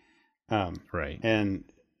lady. Right. And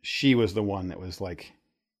she was the one that was like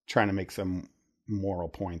trying to make some moral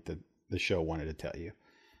point that the show wanted to tell you.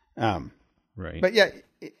 Right. But yeah,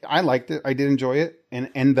 I liked it. I did enjoy it. And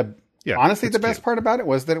honestly, the best part about it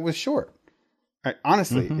was that it was short.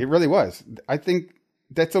 Honestly, it really was. I think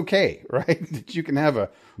that's okay, right? That you can have a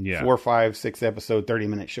 4, 5, 6 episode,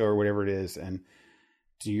 30-minute show or whatever it is and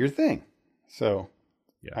do your thing. So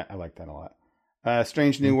I like that a lot.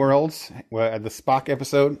 Strange New Worlds, the Spock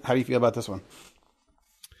episode. How do you feel about this one?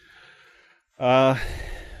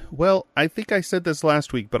 Well, I think I said this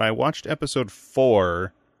last week, but I watched episode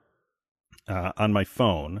 4 on my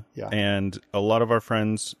phone, and a lot of our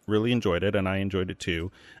friends really enjoyed it, and I enjoyed it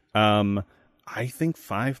too. I think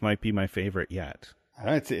 5 might be my favorite yet.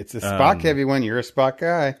 It's a Spock heavy one. You're a Spock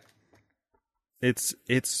guy. It's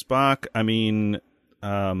Spock. I mean,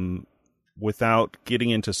 without getting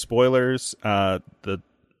into spoilers, the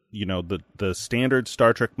standard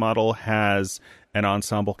Star Trek model has an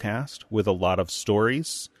ensemble cast with a lot of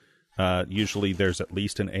stories. Usually there's at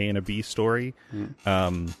least an A and a B story.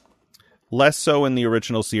 Less so in the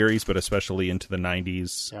original series, but especially into the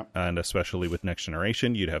 90s, and especially with Next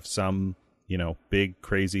Generation, you'd have some, big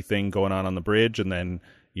crazy thing going on the bridge, and then,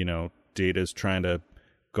 Data's trying to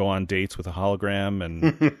go on dates with a hologram,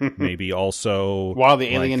 and maybe also while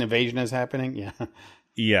the alien invasion is happening.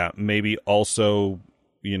 Yeah, maybe also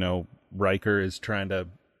Riker is trying to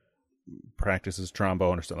practice his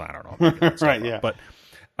trombone or something. I don't know. Right, yeah. But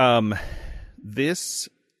this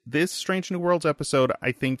Strange New Worlds episode,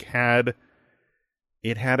 I think, had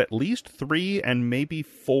at least 3 and maybe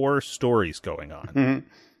 4 stories going on.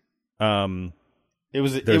 Mm-hmm. It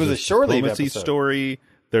was a shore leave episode. Story.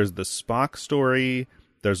 There's the Spock story.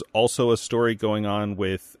 There's also a story going on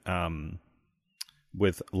with La'an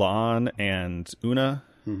and Una,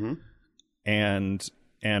 mm-hmm.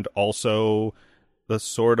 and also the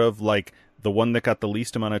sort of like the one that got the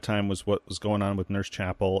least amount of time was what was going on with Nurse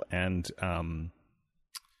Chapel and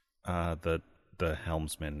the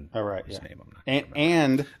helmsman. Oh, right, his yeah. name I'm not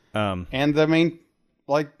and the main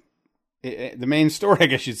the main story, I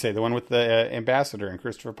guess you'd say, the one with the ambassador and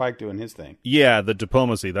Christopher Pike doing his thing. Yeah, the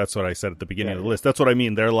diplomacy. That's what I said at the beginning of the list. That's what I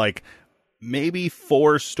mean. They're like maybe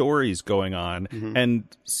 4 stories going on, mm-hmm. and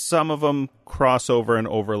some of them cross over and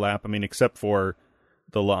overlap. I mean, except for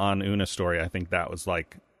the La'an Una story, I think that was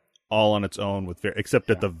like all on its own, except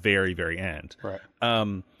at the very, very end. Right.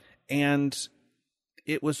 And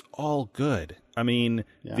it was all good. I mean,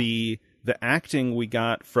 the acting we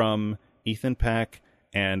got from Ethan Peck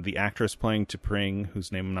and the actress playing T'Pring,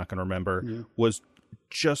 whose name I'm not going to remember, was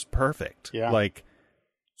just perfect. Yeah. Like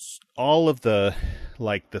all of the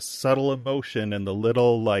subtle emotion and the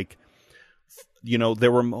little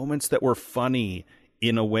there were moments that were funny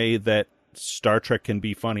in a way that Star Trek can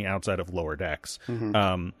be funny outside of Lower Decks.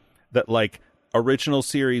 Mm-hmm. That like original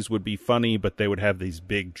series would be funny, but they would have these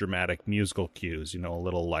big dramatic musical cues, a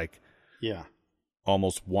little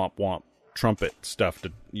almost womp womp trumpet stuff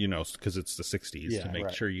to, because it's the 60s to make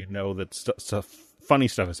sure that funny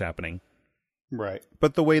stuff is happening. Right.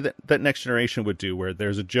 But the way that Next Generation would do, where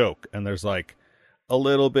there's a joke and there's like a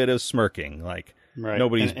little bit of smirking, like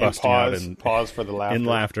nobody's busting out and pause for the laughter. In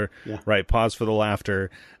laughter. Yeah. Right. Pause for the laughter.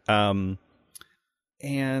 And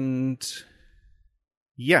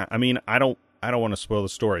yeah, I mean, I don't want to spoil the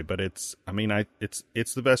story, but it's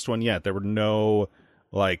the best one yet. There were no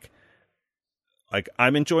like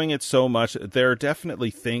I'm enjoying it so much. There are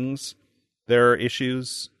definitely things, there are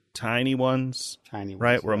issues, tiny ones,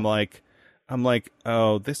 right? Where I'm like,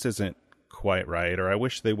 oh, this isn't quite right, or I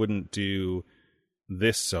wish they wouldn't do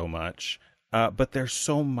this so much. But they're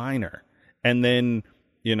so minor. And then,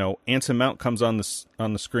 Anson Mount comes on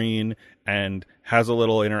the screen and has a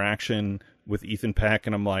little interaction with Ethan Peck,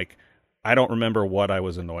 and I'm like, I don't remember what I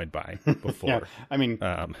was annoyed by before. Yeah, I mean,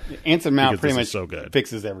 Anson Mount pretty much so good.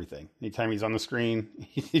 Fixes everything. Anytime he's on the screen,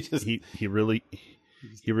 he really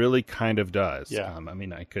kind of does. Yeah. I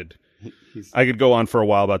mean, I could go on for a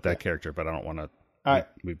while about that character, but I don't want to.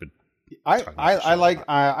 We've been. I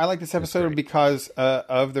like this episode because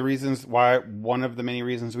of the reasons why. One of the many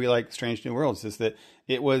reasons we like Strange New Worlds is that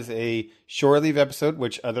it was a shore leave episode,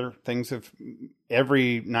 which other things have.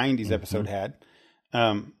 Every '90s episode had.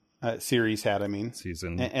 Series had, I mean,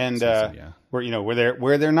 season,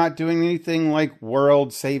 where they're not doing anything like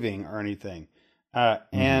world saving or anything,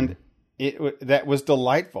 and that was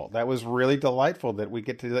delightful. That was really delightful that we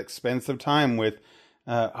get to spend some time with.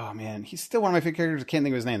 Oh man, he's still one of my favorite characters. I can't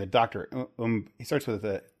think of his name. The doctor. He starts with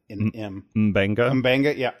an M.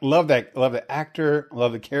 Mbenga. Yeah, love that. Love the actor.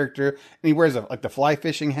 Love the character. And he wears the fly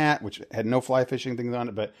fishing hat, which had no fly fishing things on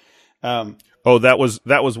it, but. That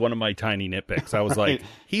was one of my tiny nitpicks. I was like,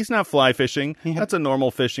 he's not fly fishing. That's a normal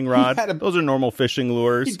fishing rod. Those are normal fishing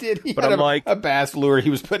lures. He did. He had a bass lure he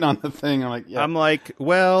was putting on the thing. I'm like,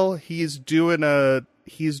 well, he's doing a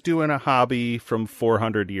hobby from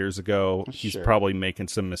 400 years ago. He's probably making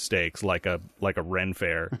some mistakes, like a Ren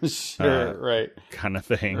Fair, right, kind of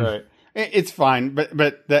thing. Right. It's fine, but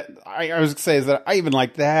that I was gonna say is that I even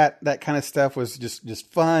like that kind of stuff was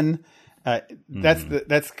just fun.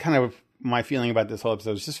 That's kind of my feeling about this whole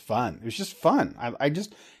episode. It's just fun. It was just fun. I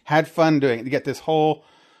just had fun doing it. You get this whole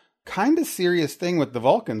kind of serious thing with the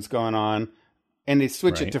Vulcans going on, and they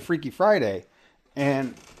switch it to Freaky Friday,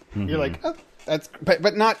 and you're like, oh, that's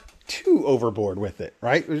but not too overboard with it,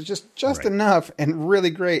 right? It was just enough and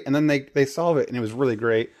really great, and then they solve it, and it was really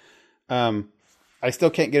great. I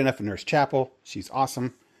still can't get enough of Nurse Chapel. She's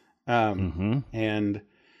awesome, and.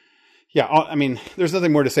 Yeah, I mean, there's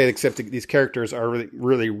nothing more to say except these characters are really,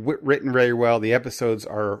 really written very well. The episodes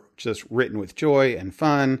are just written with joy and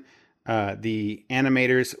fun. The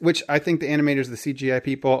animators, which I think the animators, the CGI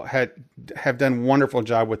people, have done a wonderful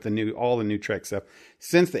job with all the new Trek stuff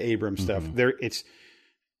since the Abrams stuff.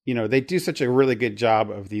 They do such a really good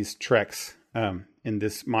job of these Treks in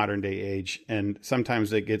this modern day age, and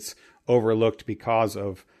sometimes it gets overlooked because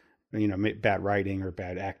of bad writing or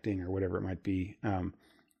bad acting or whatever it might be.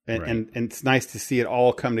 And it's nice to see it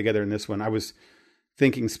all come together in this one. I was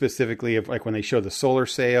thinking specifically of like when they show the solar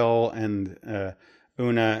sail and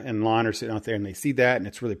Una and Lon are sitting out there and they see that and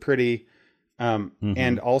it's really pretty.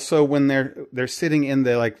 And also when they're sitting in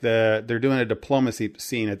they're doing a diplomacy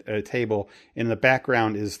scene at a table, in the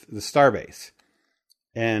background is the starbase.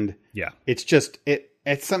 And it's just,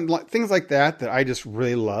 it's some things like that I just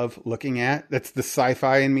really love looking at. That's the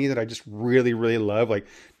sci-fi in me that I just really, really love, like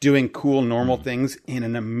doing cool, normal things in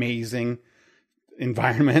an amazing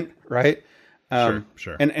environment. Right.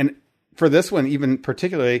 Sure. And for this one, even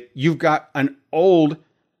particularly, you've got an old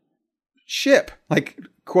ship, like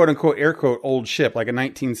quote unquote, air quote, old ship, like a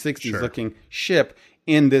 1960s looking ship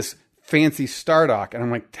in this fancy star dock. And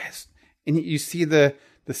I'm like, and you see the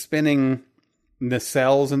spinning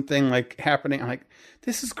nacelles and thing like happening. I'm like,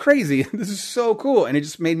 this is crazy. This is so cool. And it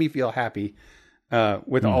just made me feel happy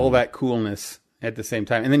with all that coolness at the same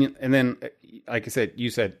time. And then, like I said,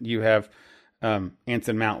 you have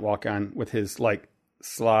Anson Mount walk on with his like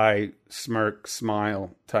sly smirk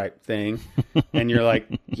smile type thing, and you're like,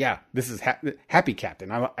 yeah, this is happy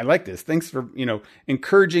captain. I like this. Thanks for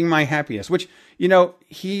encouraging my happiness, which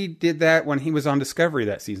he did that when he was on Discovery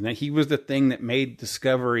that season. He was the thing that made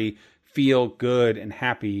Discovery feel good and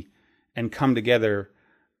happy and come together.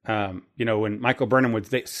 When Michael Burnham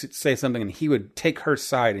would say something and he would take her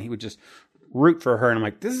side and he would just root for her, and I'm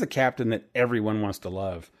like, this is a captain that everyone wants to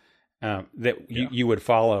love, you would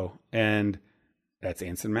follow. And that's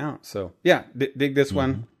Anson Mount. So yeah, dig this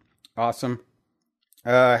one. Awesome.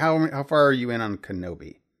 How far are you in on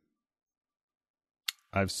Kenobi?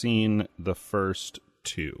 I've seen the first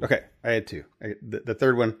 2. Okay, I had 2. The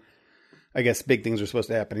third one, I guess big things are supposed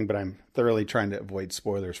to happen, but I'm thoroughly trying to avoid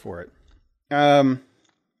spoilers for it.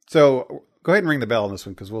 So go ahead and ring the bell on this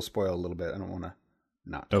one because we'll spoil a little bit. I don't want to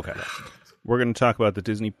not. Okay. We're going to talk about the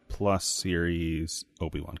Disney Plus series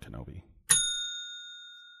Obi-Wan Kenobi.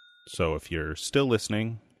 So if you're still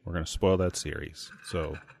listening, we're going to spoil that series.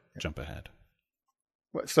 So jump ahead.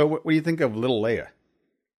 So what do you think of Little Leia?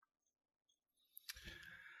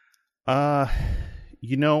 At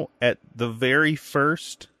the very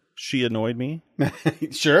first, she annoyed me.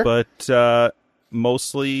 Sure. But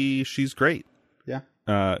mostly she's great. Yeah.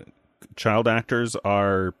 Child actors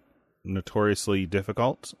are notoriously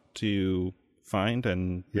difficult to find,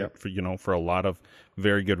 and for a lot of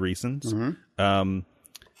very good reasons.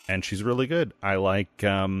 And she's really good. I like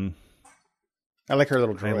her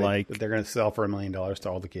little droid that they're going to sell for $1 million to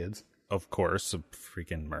all the kids. Of course,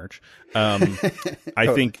 freaking merch. I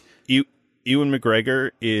think Ewan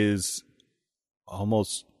McGregor is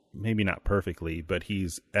almost, maybe not perfectly, but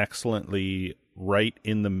he's excellently right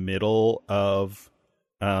in the middle of,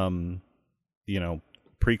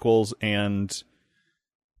 prequels and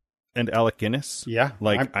Alec Guinness. Yeah,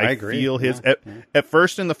 like I agree. Feel his at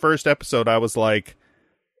first in the first episode, I was like,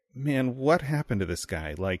 man, what happened to this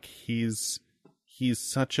guy? Like he's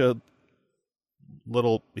such a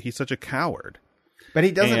coward. But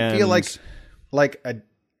he doesn't feel like I'm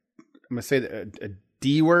gonna say a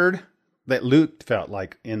D word that Luke felt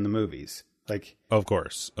like in the movies. Like, of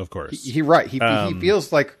course, he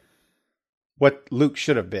feels like what Luke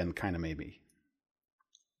should have been, kind of maybe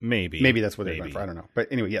that's what they're going for. I don't know, but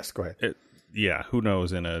anyway, yes, go ahead. Who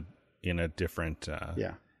knows in a different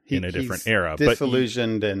in a different he's era,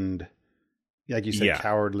 disillusioned and like you said,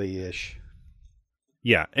 cowardly-ish.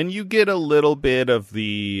 Yeah, and you get a little bit of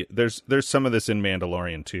there's some of this in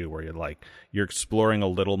Mandalorian too, where you're exploring a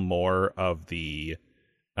little more of the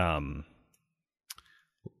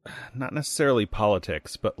not necessarily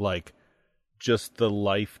politics, but like just the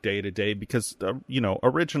life day to day, because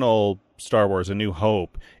original Star Wars A New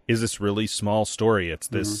Hope is this really small story. It's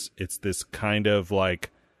this kind of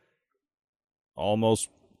like almost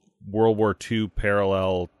World War II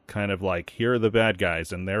parallel, kind of like, here are the bad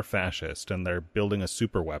guys and they're fascist and they're building a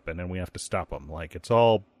super weapon and we have to stop them. Like, it's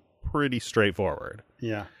all pretty straightforward.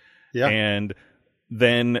 Yeah. And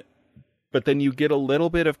then you get a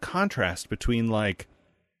little bit of contrast between like,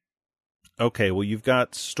 okay, well, you've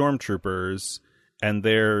got stormtroopers and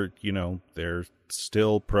they're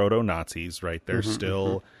still proto-Nazis, right? They're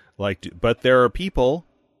still like, but there are people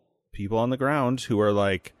on the ground who are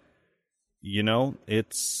like,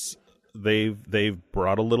 it's they've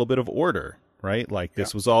brought a little bit of order, right? Like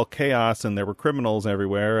this was all chaos and there were criminals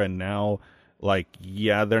everywhere, and now like,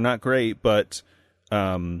 they're not great, but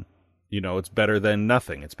it's better than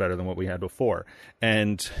nothing. It's better than what we had before.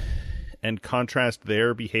 And contrast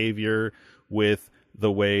their behavior with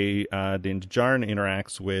the way Din Djarin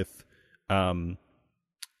interacts with I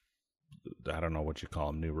don't know what you call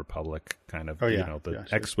them, New Republic kind of,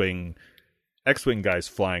 X-Wing guys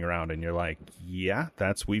flying around, and you're like,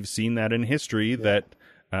 we've seen that in history, that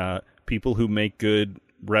people who make good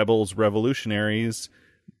rebels, revolutionaries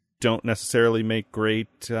don't necessarily make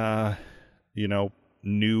great,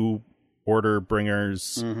 new order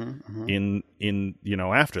bringers in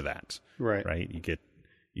after that. Right.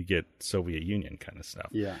 You get Soviet Union kind of stuff.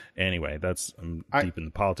 Yeah. Anyway, I'm deep in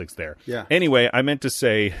the politics there. Yeah. Anyway, I meant to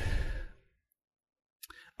say,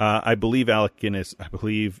 I believe Alec Guinness, I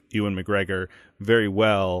believe Ewan McGregor very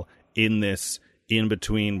well in this in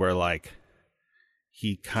between where like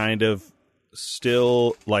he kind of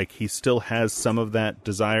still has some of that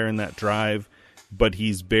desire and that drive, but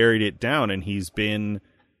he's buried it down and he's been,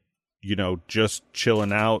 just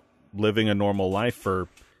chilling out, living a normal life for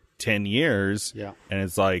 10 years. Yeah. And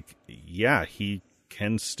it's like, yeah, he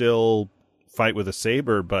can still fight with a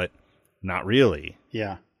saber, but not really.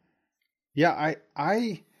 Yeah. Yeah.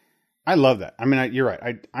 I love that. I mean, you're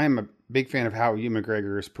right. I am a big fan of how Ewan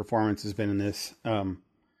McGregor's performance has been in this.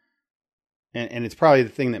 And it's probably the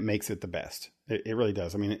thing that makes it the best. It really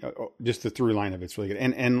does. I mean, just the through line of it's really good.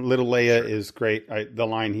 And little Leia is great. The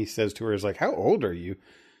line he says to her is like, "How old are you?"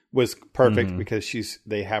 was perfect because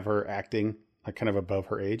they have her acting like kind of above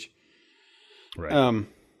her age. Right.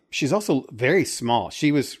 She's also very small.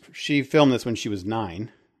 She filmed this when she was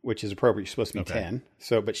 9, which is appropriate. She's supposed to be 10.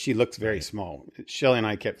 So, but she looks very small. Shelley and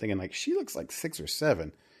I kept thinking like she looks like 6 or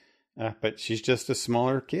 7, but she's just a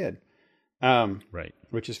smaller kid. Right.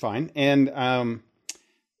 Which is fine. And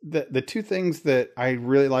the two things that I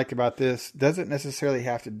really like about this doesn't necessarily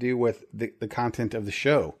have to do with the content of the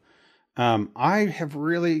show. I have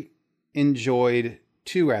really enjoyed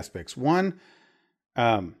 2 aspects. One,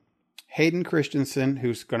 Hayden Christensen,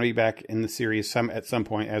 who's going to be back in the series at some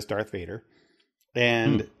point as Darth Vader,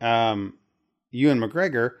 and Ewan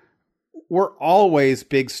McGregor were always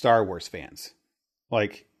big Star Wars fans.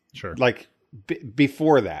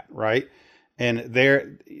 Before that, right?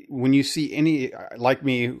 And when you see any, like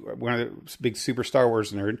me, one of the big super Star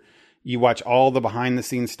Wars nerd, you watch all the behind the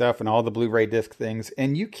scenes stuff and all the Blu-ray disc things,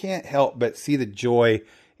 and you can't help but see the joy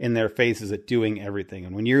in their faces at doing everything.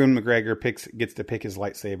 And when Ewan McGregor gets to pick his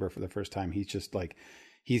lightsaber for the first time, he's just like,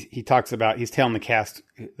 he talks about, he's telling the cast,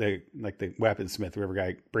 the weaponsmith, whoever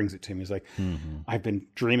guy brings it to him, he's like, I've been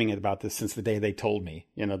dreaming about this since the day they told me,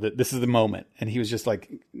 that this is the moment. And he was just like,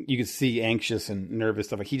 you could see anxious and nervous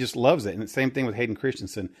stuff. Like he just loves it. And the same thing with Hayden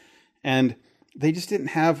Christensen. And they just didn't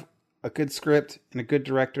have a good script and a good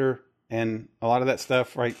director and a lot of that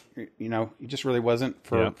stuff, right? It just really wasn't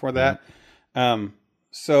for that.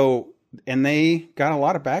 And they got a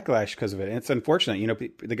lot of backlash because of it. And it's unfortunate.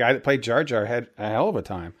 The guy that played Jar Jar had a hell of a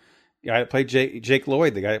time. The guy that played Jake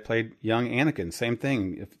Lloyd, the guy that played young Anakin, same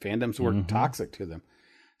thing. Fandoms were toxic to them.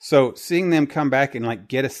 So seeing them come back and like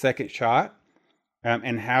get a second shot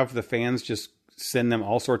and have the fans just send them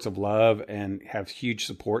all sorts of love and have huge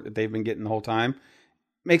support that they've been getting the whole time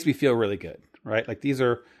makes me feel really good, right? Like these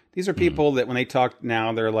are people that when they talk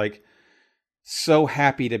now, they're like, so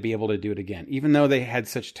happy to be able to do it again. Even though they had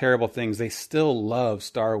such terrible things, they still love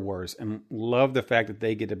Star Wars and love the fact that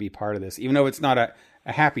they get to be part of this. Even though it's not a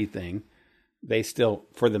happy thing, they still,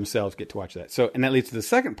 for themselves, get to watch that. So, and that leads to the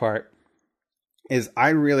second part, is I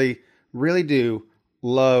really, really do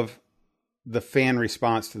love the fan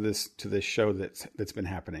response to this show that's been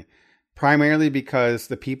happening. Primarily because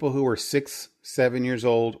the people who were 6, 7 years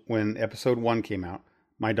old when episode 1 came out,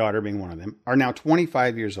 my daughter being one of them, are now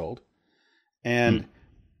 25 years old. And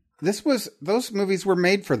those movies were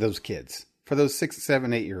made for those kids, for those 6,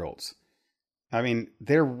 7, 8-year-olds. I mean,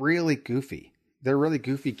 they're really goofy. They're really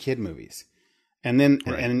goofy kid movies. And then,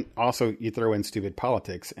 and also you throw in stupid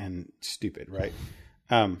politics and stupid, right?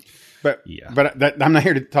 But I'm not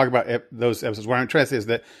here to talk about those episodes. What I'm trying to say is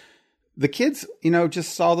that the kids,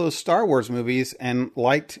 just saw those Star Wars movies and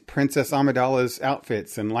liked Princess Amidala's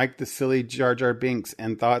outfits and liked the silly Jar Jar Binks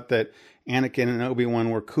and thought that Anakin and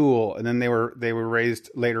Obi-Wan were cool. And then they were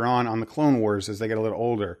raised later on the Clone Wars as they get a little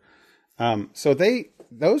older. So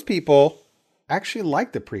those people actually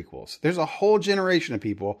like the prequels. There's a whole generation of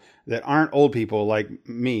people that aren't old people like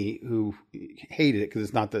me who hated it because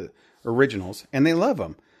it's not the originals, and they love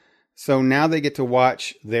them. So now they get to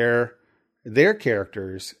watch their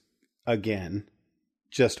characters again,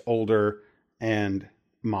 just older and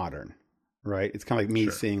modern, right? It's kind of like me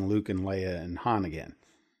seeing Luke and Leia and Han again.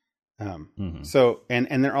 So,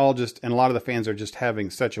 and they're all and a lot of the fans are just having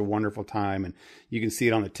such a wonderful time, and you can see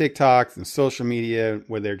it on the TikToks and social media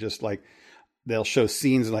where they're just like, they'll show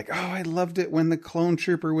scenes like, oh, I loved it when the clone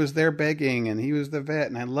trooper was there begging and he was the vet.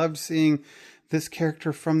 And I loved seeing this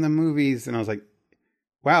character from the movies. And I was like,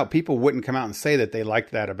 wow, people wouldn't come out and say that they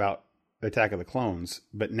liked that about Attack of the Clones,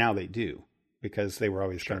 but now they do because they were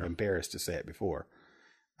always kind of embarrassed to say it before.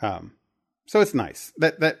 So it's nice.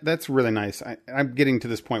 That's really nice. I'm getting to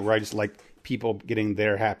this point where I just like people getting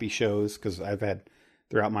their happy shows, because I've had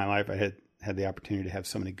throughout my life, I had the opportunity to have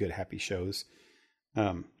so many good happy shows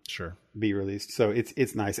sure be released. So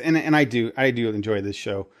it's nice. And I do enjoy this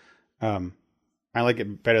show. I like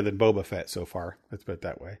it better than Boba Fett so far. Let's put it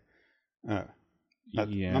that way. Not that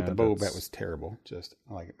Boba Fett was terrible. Just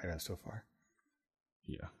I like it better so far.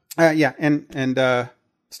 Yeah. And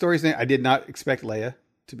stories. I did not expect Leia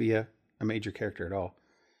to be a major character at all.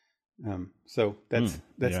 So that's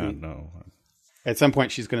neat. No. At some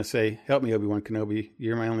point, she's going to say, "Help me, Obi-Wan Kenobi.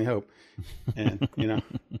 You're my only hope." And and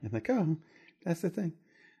like, oh, that's the thing.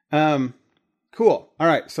 Cool. All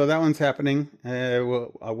right. So that one's happening.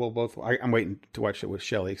 We'll both. I'm waiting to watch it with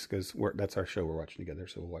Shelly because that's our show we're watching together.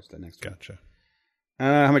 So we'll watch that next week. Gotcha.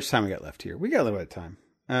 How much time we got left here? We got a little bit of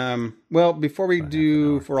time. Well, before we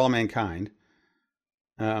do For All Mankind,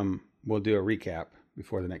 we'll do a recap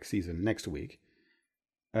before the next season next week.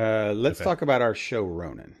 Let's talk about our show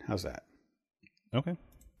Ronin. How's that? Okay.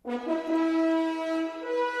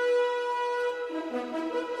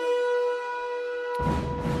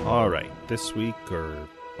 All right. This week or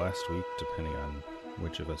last week, depending on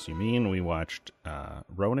which of us you mean, we watched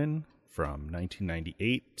Ronin from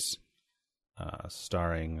 1998,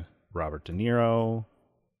 starring Robert De Niro,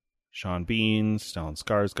 Sean Bean, Stellan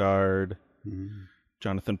Skarsgård,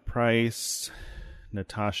 Jonathan Pryce,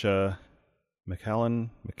 Natasha McCallum.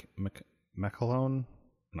 I'm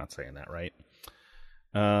not saying that right.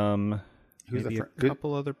 Who's maybe a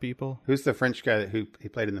couple other people. Who's the French guy who he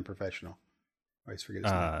played in The Professional? I always forget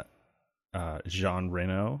his name. Jean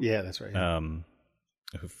Reno. Yeah, that's right.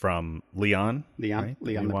 From Leon. Leon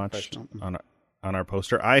we the watched Professional. on our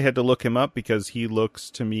poster. I had to look him up because he looks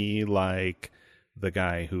to me like the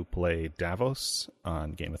guy who played Davos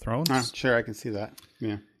on Game of Thrones. Sure, I can see that.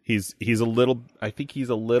 Yeah. He's a little. I think he's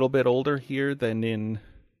a little bit older here than in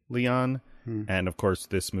Leon. And of course,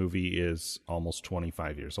 this movie is almost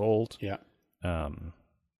 25 years old. Yeah. And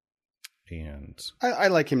I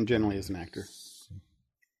like him generally as an actor.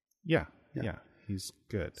 Yeah. He's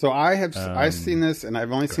good. So I've seen this, and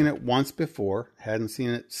I've only seen it once before. Hadn't seen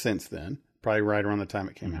it since then. Probably right around the time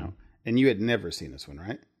it came out. And you had never seen this one,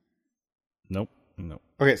 right? Nope.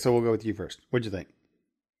 Okay, so we'll go with you first. What'd you think?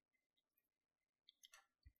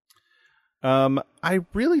 I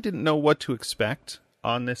really didn't know what to expect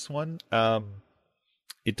on this one.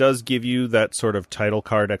 It does give you that sort of title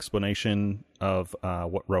card explanation of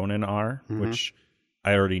what Ronin are, which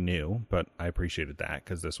I already knew, but I appreciated that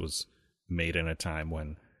because this was made in a time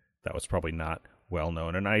when that was probably not well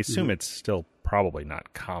known, and I assume it's still probably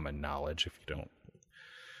not common knowledge if you don't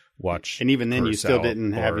watch. And even then, you still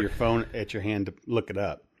didn't have your phone at your hand to look it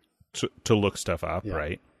up, to look stuff up,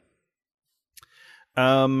 right?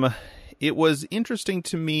 It was interesting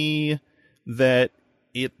to me that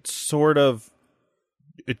it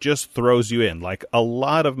just throws you in. Like a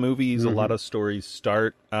lot of movies, a lot of stories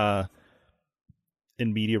start in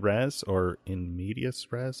media res or in medias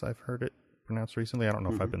res. I've heard it pronounced recently. I don't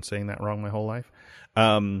know if I've been saying that wrong my whole life.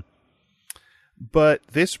 But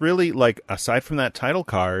this really, like, aside from that title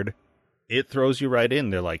card, it throws you right in.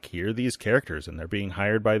 They're like, here are these characters, and they're being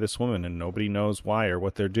hired by this woman, and nobody knows why or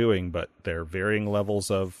what they're doing, but they're varying levels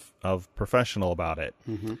of professional about it.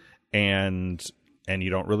 And you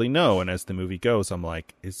don't really know. And as the movie goes, I'm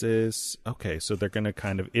like, is this okay? So they're going to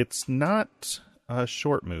kind of, it's not a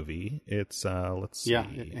short movie. It's, let's see. Yeah,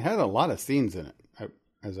 it had a lot of scenes in it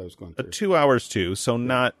as I was going through. 2 hours too. So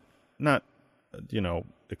not,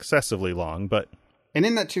 excessively long, but. And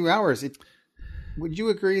in that 2 hours, would you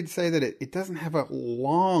agree to say that it doesn't have a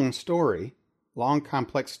long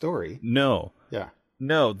complex story? No. Yeah.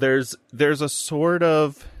 No, there's a sort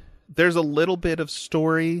of, there's a little bit of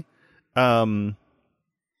story. I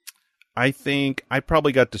think I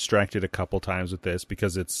probably got distracted a couple times with this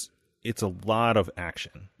because it's a lot of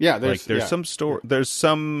action. Yeah, there's some story, there's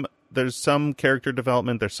some character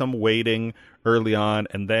development, there's some waiting early on,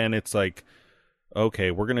 and then it's like,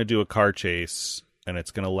 okay, we're gonna do a car chase, and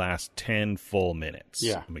it's gonna last 10 full minutes.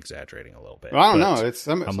 Yeah, I'm exaggerating a little bit. Well, I don't know. It's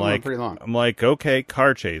some pretty long. I'm like, okay,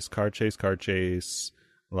 car chase.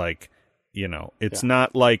 Like, it's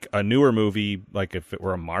not like a newer movie. Like if it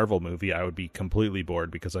were a Marvel movie, I would be completely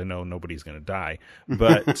bored because I know nobody's going to die.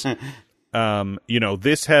 But,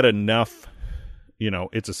 this had enough,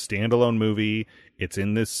 it's a standalone movie. It's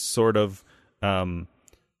in this sort of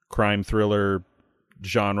crime thriller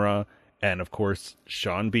genre. And of course,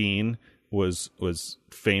 Sean Bean was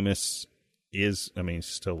famous, he's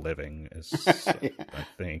still living, I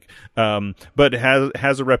think. But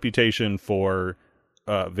has a reputation for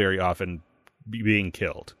very often being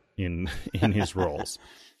killed in his roles.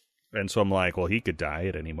 And so I'm like, well, he could die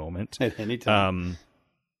at any moment. At any time.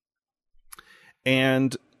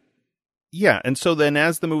 And yeah, and so then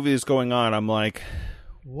as the movie is going on, I'm like,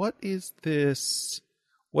 what is this?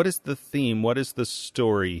 What is the theme? What is the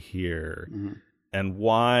story here? Mm-hmm. And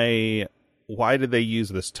why did they use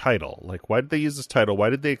this title? Like, why did they use this title? Why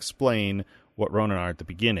did they explain what Ronin are at the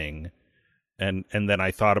beginning? And then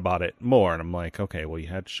I thought about it more, and I'm like, okay, well, you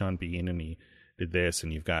had Sean Bean, and he did this,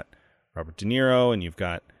 and you've got Robert De Niro, and you've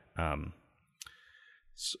got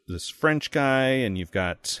this French guy, and you've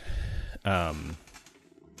got, I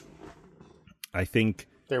think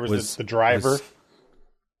there was the driver.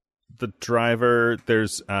 The driver.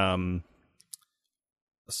 There's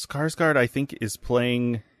Skarsgård, I think, is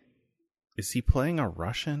playing. Is he playing a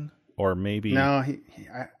Russian, or maybe? No,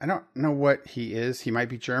 I don't know what he is. He might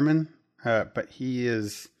be German. But he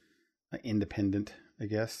is independent, I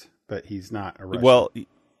guess. But he's not a Russian. Well,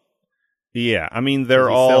 yeah. I mean, he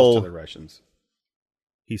sells to the Russians.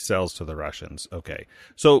 He sells to the Russians. Okay.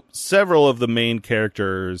 So several of the main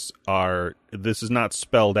characters are... This is not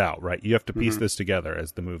spelled out, right? You have to piece this together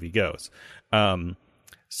as the movie goes.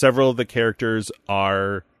 Several of the characters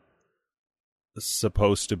are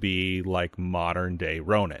supposed to be like modern-day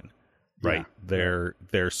Ronin, right? Yeah.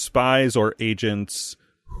 They're spies or agents...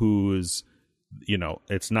 whose,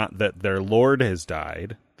 it's not that their lord has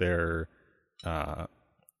died. Their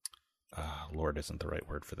lord isn't the right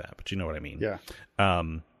word for that, but you know what I mean. Yeah.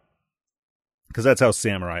 Because that's how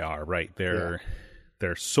samurai are, right? They're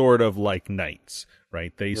sort of like knights,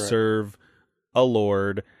 right? They serve a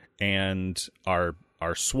lord and are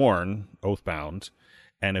sworn, oath-bound,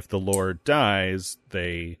 and if the lord dies,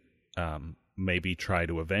 they maybe try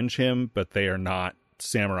to avenge him, but they are not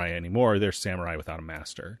samurai anymore. They're samurai without a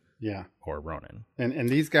master. Yeah. Or Ronin. And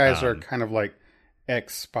these guys are kind of like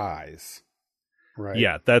ex-spies, right?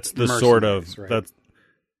 Yeah, that's the sort of right?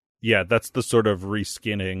 that's the sort of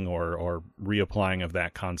reskinning or reapplying of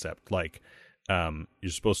that concept. Like you're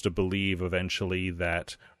supposed to believe eventually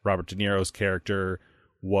that Robert De Niro's character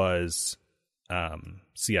was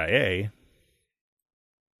CIA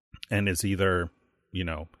and is either,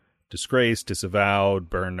 disgraced, disavowed,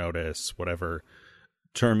 burn notice, whatever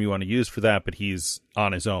term you want to use for that, but he's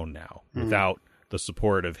on his own now without the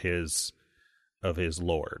support of his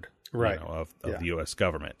lord, right? Of the U.S.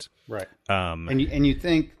 government, right? And you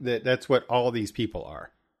think that that's what all these people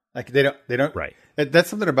are. Like they don't right. That's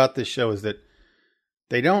something about this show is that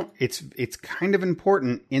they don't. It's kind of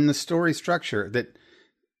important in the story structure that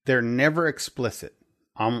they're never explicit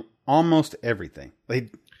on almost everything.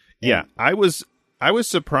 I was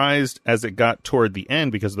surprised as it got toward the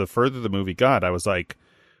end, because the further the movie got, I was like,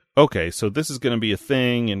 okay, so this is going to be a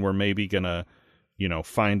thing, and we're maybe going to,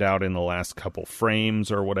 find out in the last couple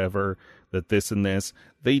frames or whatever that this and this.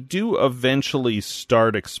 They do eventually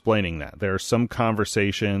start explaining that. There are some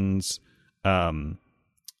conversations that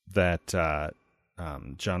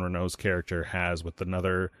Jean Reno's character has with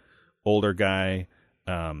another older guy,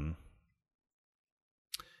 and...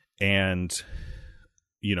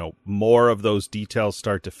 more of those details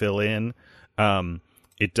start to fill in.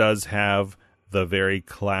 It does have the very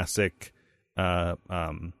classic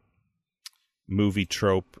movie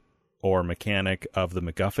trope or mechanic of the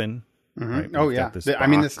MacGuffin. Mm-hmm. Right? Oh, yeah.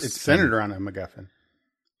 It's centered around a MacGuffin.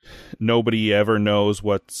 Nobody ever knows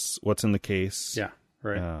what's in the case. Yeah,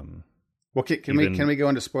 right. Well, can we go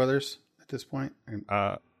into spoilers at this point?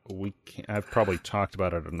 We can. I've probably talked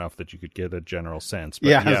about it enough that you could get a general sense.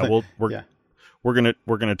 But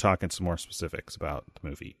we're gonna talk in some more specifics about the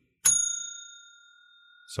movie.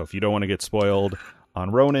 So if you don't want to get spoiled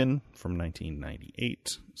on Ronin from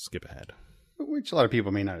 1998, skip ahead. Which a lot of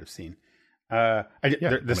people may not have seen.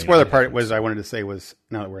 The spoiler part was I wanted to say was,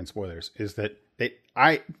 now that we're in spoilers, is that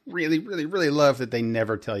I really, really, really love that they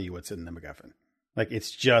never tell you what's in the MacGuffin. Like,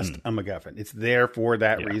 it's just a MacGuffin. It's there for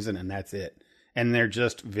that reason, and that's it. And they're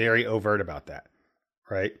just very overt about that,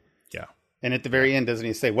 right? Yeah. And at the very end, doesn't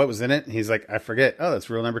he say, what was in it? And he's like, I forget. Oh, that's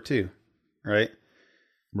rule number 2, right?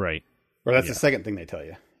 Right. Or that's the second thing they tell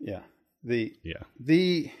you. Yeah. The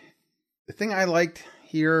thing I liked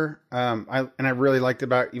here, I really liked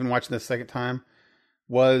about even watching this second time,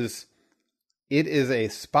 was it is a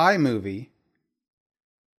spy movie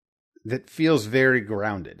that feels very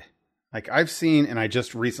grounded. Like, I've seen, and I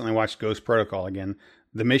just recently watched Ghost Protocol again,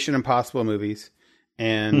 the Mission Impossible movies,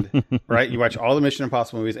 and right, you watch all the Mission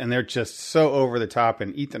Impossible movies, and they're just so over the top,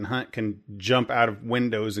 and Ethan Hunt can jump out of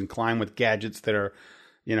windows and climb with gadgets that are,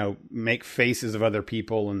 make faces of other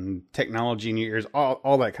people and technology in your ears,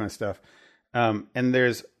 all that kind of stuff. And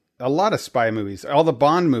there's a lot of spy movies. All the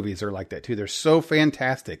Bond movies are like that too. They're so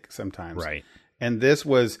fantastic sometimes. Right. And this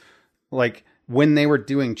was like when they were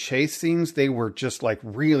doing chase scenes, they were just like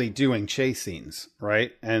really doing chase scenes,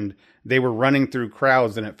 right? And they were running through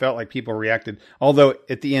crowds, and it felt like people reacted. Although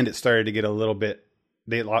at the end, it started to get a little bit.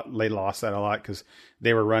 They lost that a lot because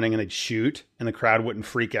they were running and they'd shoot, and the crowd wouldn't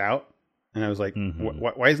freak out. And I was like,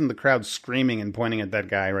 why isn't the crowd screaming and pointing at that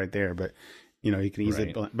guy right there? But you can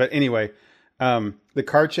easily. Right. But anyway, the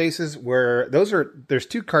car chases there's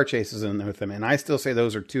 2 car chases in there with them, and I still say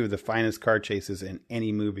those are 2 of the finest car chases in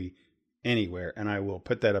any movie anywhere, and I will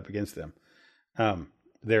put that up against them.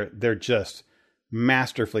 They're just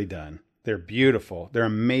masterfully done. They're beautiful. They're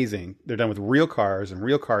amazing. They're done with real cars and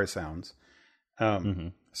real car sounds.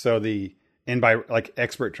 So and by like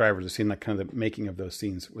expert drivers have seen like kind of the making of those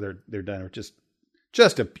scenes where they're done with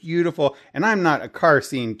just a beautiful, and I'm not a car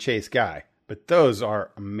scene chase guy, but those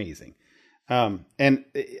are amazing. And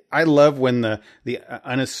I love when the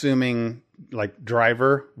unassuming like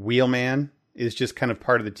driver wheelman is just kind of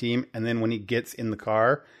part of the team. And then when he gets in the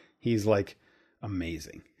car, he's like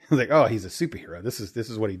amazing. It's like, oh, he's a superhero. This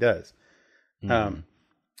is what he does.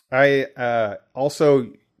 I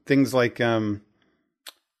also things like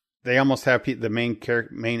they almost have the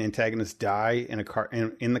main antagonist die in a car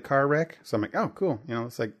in the car wreck. So I'm like, oh, cool.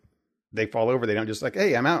 It's like they fall over. They don't just like,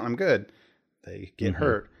 hey, I'm out. I'm good. They get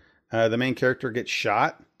hurt. The main character gets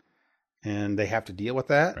shot, and they have to deal with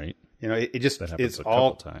that. Right. It just it's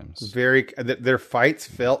all times. Very. Their fights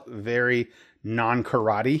felt very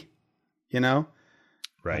non-karate.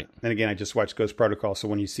 Right. And again, I just watched Ghost Protocol, so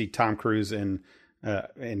when you see Tom Cruise and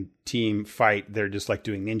team fight, they're just like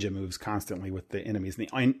doing ninja moves constantly with the enemies. And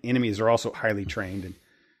the enemies are also highly trained.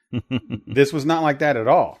 And this was not like that at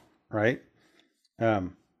all, right? Yeah.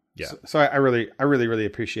 So I really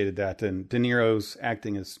appreciated that. And De Niro's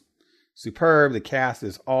acting is superb. The cast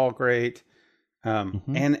is all great.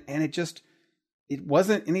 And it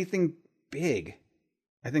wasn't anything big.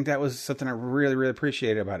 I think that was something I really, really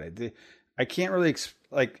appreciated about it. I can't really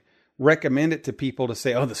recommend it to people to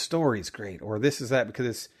say, oh, the story's great or this is that,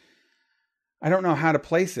 because I don't know how to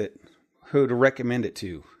place it, who to recommend it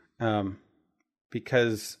to,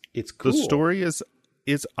 because it's cool. The story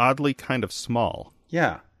is oddly kind of small.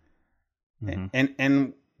 Yeah.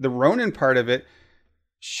 And the Ronin part of it,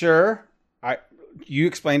 sure, you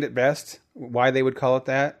explained it best why they would call it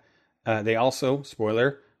that. They also,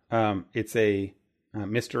 spoiler, it's a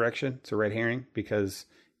misdirection. It's a red herring, because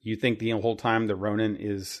you think the whole time the Ronin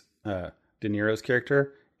is De Niro's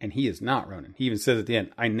character, and he is not Ronin. He even says at the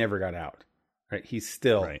end, I never got out. Right? He's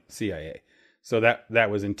still CIA. So that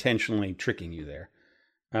was intentionally tricking you there.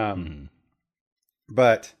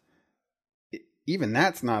 But even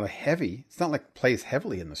that's not it's not like plays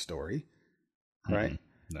heavily in the story. Right?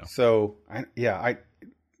 No. So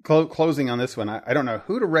closing on this one, I don't know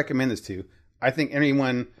who to recommend this to. I think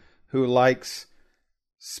anyone who likes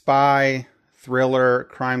spy, thriller,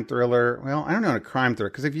 crime thriller. Well, I don't know, a crime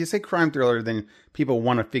thriller, because if you say crime thriller, then people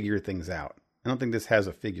want to figure things out. I don't think this has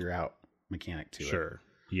a figure out mechanic to it. Sure.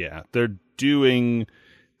 Yeah. They're doing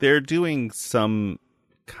some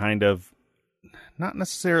kind of, not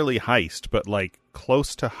necessarily heist, but like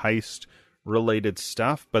close to heist related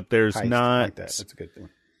stuff, but there's heist, not like that. That's a good thing.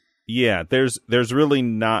 Yeah, there's really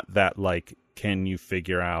not that like, can you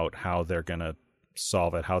figure out how they're going to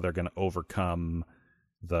solve it, how they're going to overcome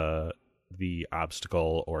the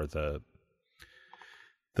obstacle or the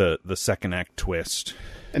second act twist.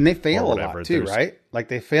 And they fail a lot too, right? Like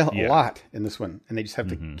they fail a lot in this one, and they just have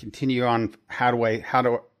to continue on.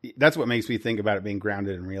 That's what makes me think about it being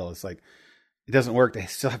grounded and real. It's like, it doesn't work. They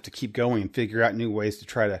still have to keep going and figure out new ways to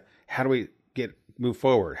try to, how do we move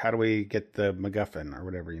forward? How do we get the MacGuffin or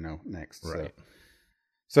whatever, next? Right.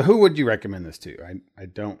 So who would you recommend this to? I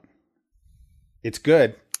don't, it's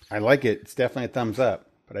good. I like it. It's definitely a thumbs up.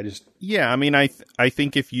 But I mean, I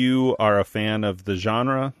think if you are a fan of the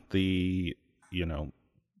genre,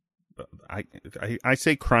 I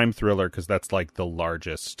say crime thriller because that's like the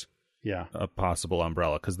largest possible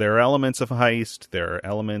umbrella, because there are elements of heist, there are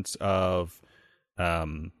elements of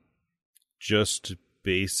just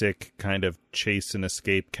basic kind of chase and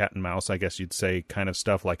escape, cat and mouse, I guess you'd say, kind of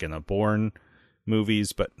stuff like in the Bourne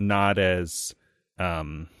movies, but not as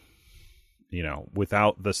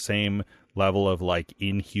without the same level of like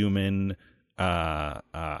inhuman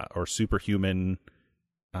or superhuman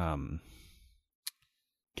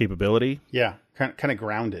capability. Yeah, kind of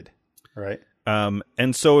grounded, right?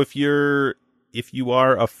 And so if you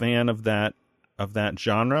are a fan of that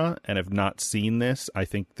genre and have not seen this, I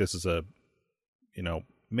think this is a,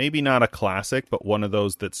 maybe not a classic, but one of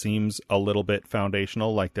those that seems a little bit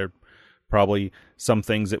foundational. Like there probably some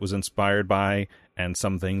things it was inspired by and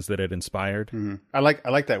some things that it inspired. I like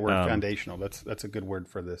that word, foundational. That's a good word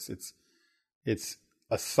for this. it's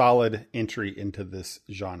a solid entry into this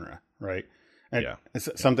genre, right? And it's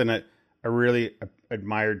something that I really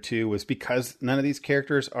admired too, was because none of these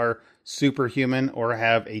characters are superhuman or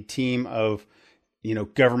have a team of,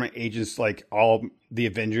 government agents like all the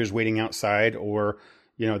Avengers waiting outside, or,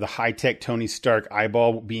 the high-tech Tony Stark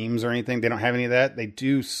eyeball beams or anything. They don't have any of that. They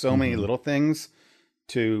do so many little things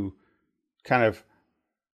to kind of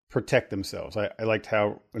protect themselves. I liked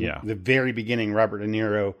how in the very beginning, Robert De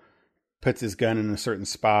Niro puts his gun in a certain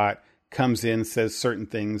spot, comes in, says certain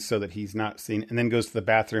things so that he's not seen, and then goes to the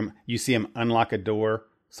bathroom. You see him unlock a door,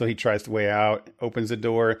 so he tries to way out, opens the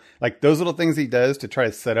door. Like those little things he does to try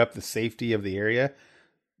to set up the safety of the area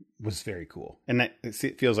was very cool. And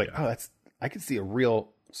it feels like, I could see a real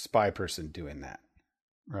spy person doing that,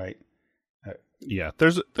 right?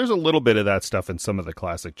 There's a little bit of that stuff in some of the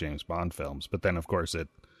classic James Bond films, but then of course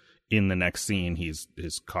in the next scene, his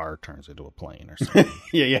car turns into a plane or something.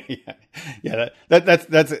 Yeah.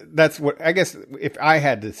 That's what I guess. If I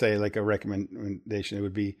had to say like a recommendation, it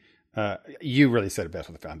would be. You really said it best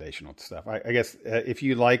with the foundational stuff. I guess if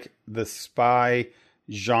you like the spy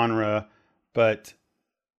genre, but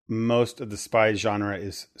most of the spy genre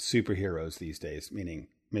is superheroes these days, meaning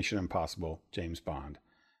Mission Impossible, James Bond.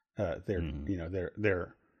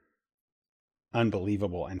 They're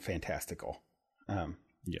unbelievable and fantastical.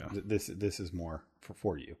 This is more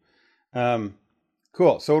for you.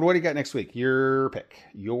 Cool. So what do you got next week? Your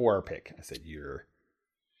pick. I said your.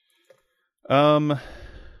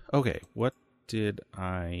 Okay.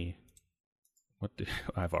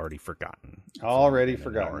 I've already forgotten.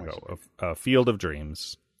 Field of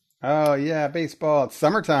Dreams. Oh yeah, baseball. It's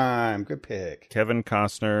summertime. Good pick. Kevin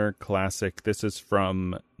Costner classic. This is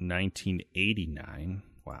from 1989.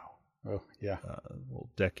 Wow. Oh yeah. A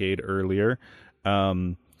little decade earlier.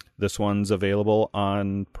 This one's available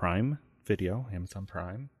on Prime Video, Amazon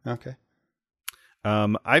Prime. Okay.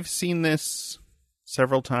 I've seen this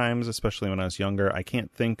several times, especially when I was younger. I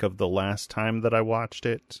can't think of the last time that I watched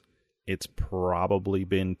it. It's probably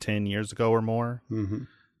been 10 years ago or more.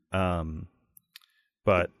 Mm-hmm.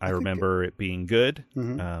 But I remember it being good.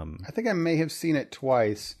 Mm-hmm. I think I may have seen it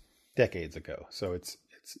twice decades ago. So it's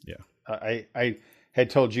I had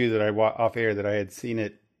told you that off air that I had seen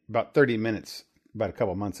it about 30 minutes about a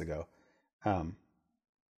couple months ago.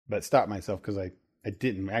 But stopped myself because I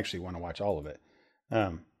didn't actually want to watch all of it.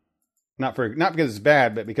 Not because it's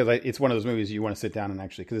bad, but because it's one of those movies you want to sit down and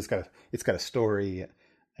actually, because it's got a story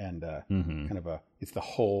and kind of it's the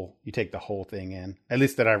whole, you take the whole thing in, at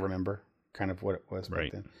least that I remember kind of what it was back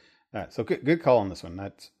then. So good call on this one.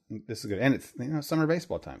 This is good. And it's, summer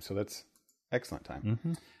baseball time. So that's excellent time.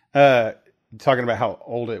 Mm-hmm. Talking about how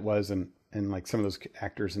old it was and like some of those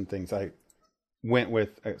actors and things, I went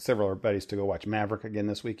with several of our buddies to go watch Maverick again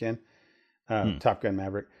this weekend. Top Gun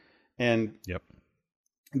Maverick. And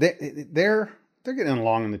they're getting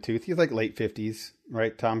along in the tooth. He's like late 50s,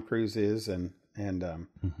 right? Tom Cruise is, and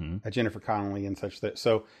Jennifer Connelly and such.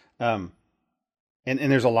 So, and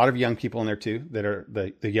there's a lot of young people in there too that are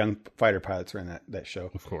the young fighter pilots are in that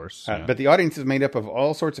show, of course. But the audience is made up of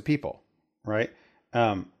all sorts of people, right?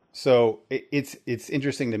 So it's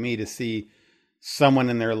interesting to me to see someone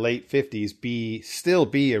in their late 50s still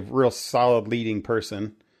be a real solid leading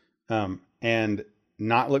person, and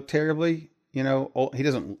not look terribly, old. He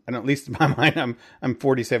doesn't, and at least in my mind, I'm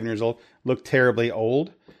 47 years old, look terribly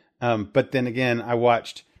old. But then again, I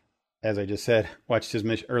watched, as I just said,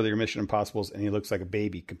 his earlier Mission Impossibles, and he looks like a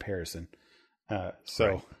baby comparison.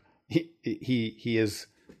 He is,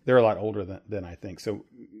 they're a lot older than I think. So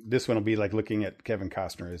this one will be like looking at Kevin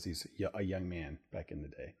Costner as he's a young man back in the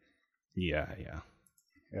day. Yeah.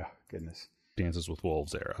 Goodness. Dances with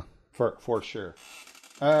Wolves era. For sure.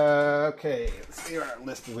 Okay, let's see our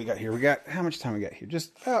list that we got here. How much time we got here?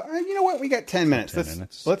 Just, you know what? We got 10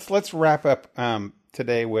 minutes. Let's wrap up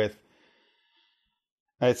today with,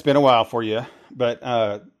 it's been a while for you, but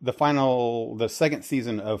the second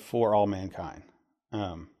season of For All Mankind.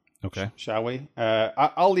 Okay. Shall we?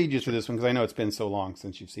 I'll lead you through this one because I know it's been so long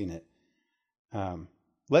since you've seen it.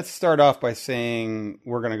 Let's start off by saying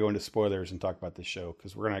we're going to go into spoilers and talk about this show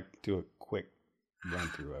because we're going to do a quick run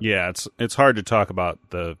through it. Yeah, it's hard to talk about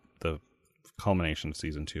the culmination of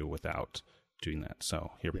season 2 without doing that.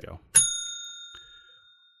 So here we go.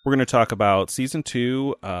 We're going to talk about season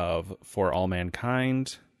 2 of For All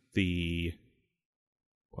Mankind. What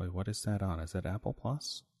is that on? Is that Apple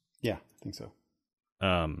Plus? Yeah, I think so.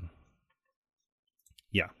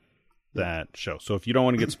 That show. So if you don't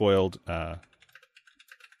want to get spoiled, go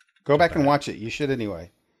back and watch it. You should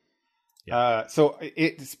anyway. Yeah. So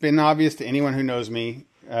it's been obvious to anyone who knows me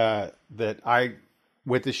that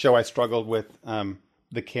with this show I struggled with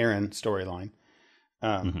the Karen storyline.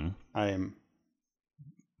 I am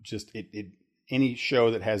just any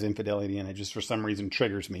show that has infidelity in it just for some reason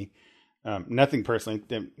triggers me. Nothing personally,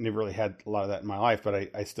 never really had a lot of that in my life,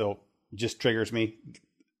 but I still just triggers me.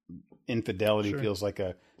 Infidelity feels like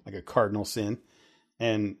a cardinal sin.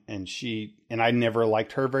 And I never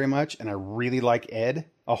liked her very much. And I really like Ed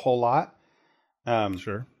a whole lot.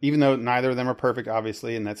 Even though neither of them are perfect,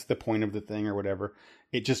 obviously, and that's the point of the thing or whatever,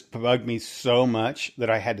 it just bugged me so much that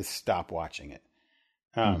I had to stop watching it.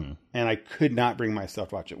 And I could not bring myself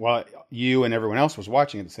to watch it. While you and everyone else was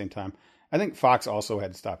watching at the same time, I think Fox also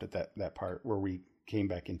had stopped at that part where we came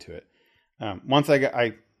back into it. Once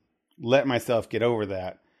I let myself get over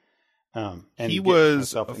that, and he get was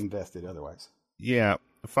myself invested otherwise. Yeah,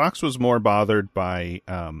 Fox was more bothered by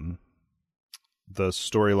the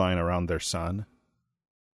storyline around their son.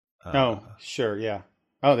 Sure, yeah.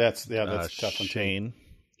 Oh, that's a tough one.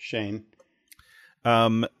 Shane.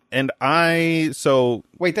 And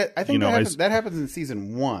wait, I think that happens in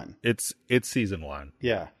season 1. It's season 1.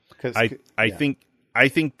 Yeah, because I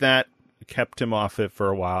think that kept him off it for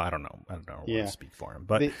a while. I don't know. I want to speak for him,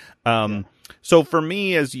 but so for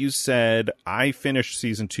me, as you said, I finished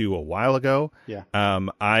season 2 a while ago. Yeah.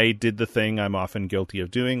 I did the thing I'm often guilty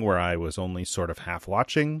of doing, where I was only sort of half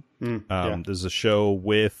watching. There's a show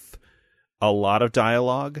with a lot of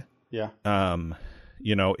dialogue. Yeah.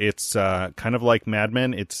 It's kind of like Mad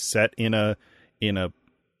Men. It's set in a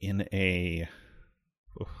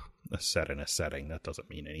setting. That doesn't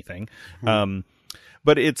mean anything.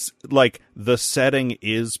 But it's like the setting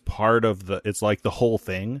is part of it's like the whole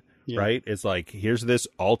thing, right? It's like, here's this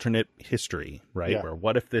alternate history, right? Yeah. Where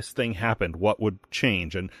what if this thing happened? What would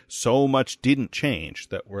change? And so much didn't change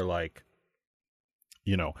that we're like,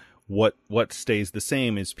 what stays the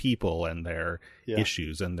same is people and their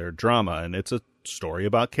issues and their drama. And it's a story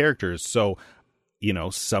about characters. So,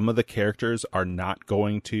 some of the characters are not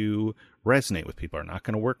going to resonate with people, are not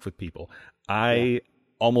going to work with people. I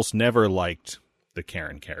almost never liked the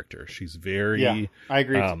Karen character. She's very I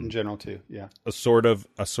agree in general too. Yeah. A sort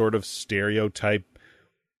of stereotype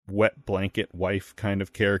wet blanket wife kind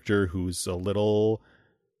of character who's a little,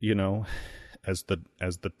 as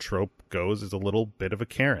the trope goes, is a little bit of a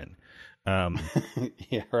Karen.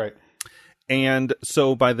 Yeah, right. And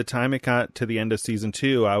so by the time it got to the end of season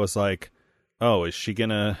 2, I was like, oh, is she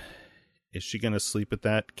gonna sleep with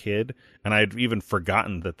that kid? And I had even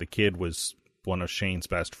forgotten that the kid was one of Shane's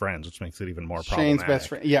best friends, which makes it even more problematic. Shane's best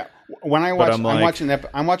friend. Yeah. When I'm watching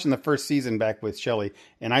the first season back with Shelly,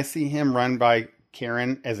 and I see him run by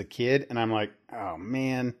Karen as a kid, and I'm like, oh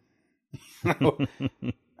man. Oh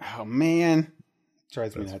man.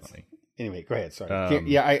 Drives me nuts. Funny. Anyway, go ahead. Sorry.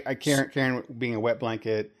 Karen being a wet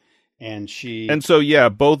blanket, and so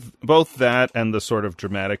both that and the sort of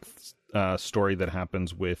dramatic story that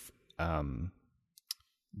happens with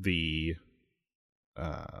the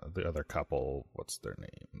other couple, what's their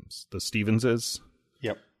names? The Stevenses.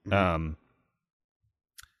 Yep.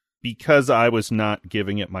 Because I was not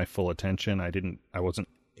giving it my full attention, I wasn't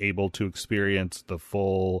able to experience the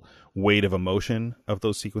full weight of emotion of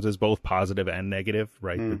those sequences, both positive and negative,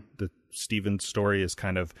 right? The Stevens story is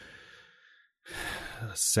kind of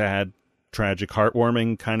sad, tragic,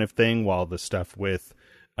 heartwarming kind of thing, while the stuff with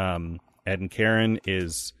Ed and Karen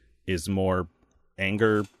is more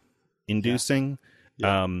anger inducing.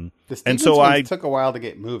 Yeah. The Stevens ones took a while to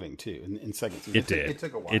get moving too in second season. It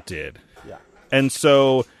took a while. It did. Yeah. And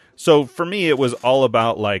so for me, it was all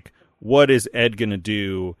about like, what is Ed going to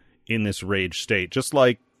do in this rage state? Just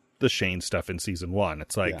like the Shane stuff in season 1.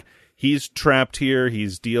 It's like, he's trapped here.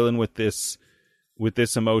 He's dealing with this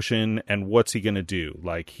emotion. And what's he going to do?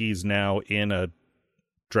 Like, he's now in a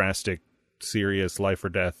drastic, serious life or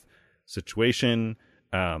death situation.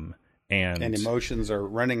 And emotions are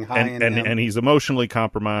running high and he's emotionally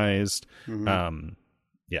compromised.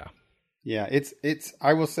 Yeah. It's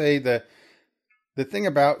I will say the thing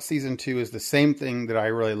about season 2 is the same thing that I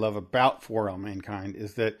really love about For All Mankind,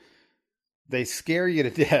 is that they scare you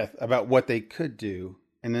to death about what they could do,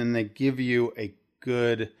 and then they give you a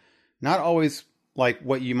good, not always like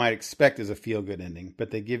what you might expect as a feel-good ending,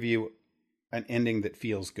 but they give you an ending that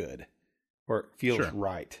feels good or feels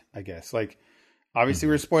right, I guess. Like, obviously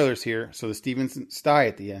we're spoilers here, so the Stevens die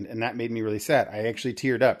at the end, and that made me really sad. I actually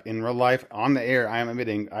teared up in real life on the air. I am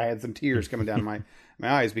admitting I had some tears coming down my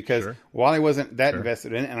eyes, because while I wasn't that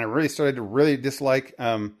invested in it, and I really started to really dislike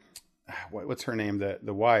what's her name,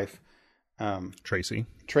 the wife, Tracy.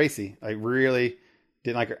 I really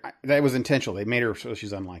didn't like her. That was intentional. They made her so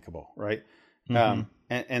she's unlikable, right? And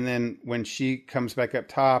then when she comes back up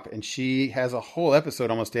top, and she has a whole episode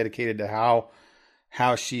almost dedicated to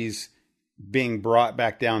how she's being brought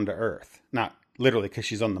back down to Earth. Not literally because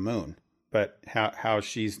she's on the moon, but how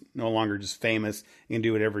she's no longer just famous and can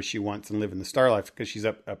do whatever she wants and live in the star life because she's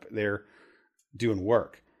up there doing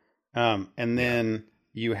work. And then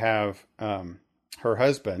you have her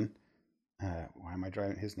husband. Why am I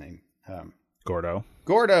driving his name? Gordo.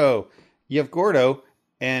 You have Gordo,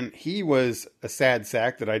 and he was a sad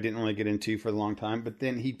sack that I didn't really get into for a long time. But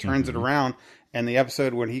then he turns it around, and the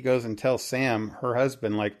episode when he goes and tells Sam, her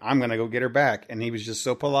husband, like, I'm going to go get her back. And he was just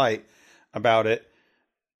so polite about it.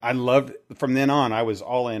 I loved, from then on, I was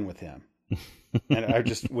all in with him. And I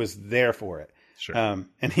just was there for it. Sure. That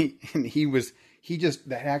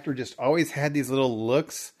actor just always had these little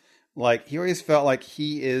looks. Like, he always felt like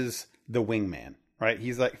he is the wingman, right?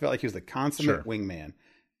 Felt like he was the consummate wingman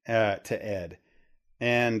to Ed.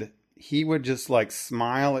 And he would just like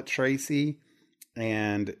smile at Tracy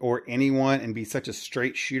or anyone and be such a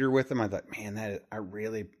straight shooter with them. I thought, man, I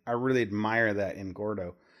really admire that in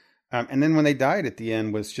Gordo. And then when they died at the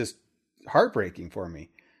end was just heartbreaking for me.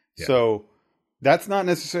 Yeah. So that's not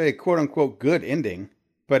necessarily a quote unquote good ending,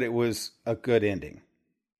 but it was a good ending,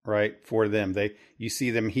 right? For them. You see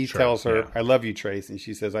them, he tells her, I love you, Trace. And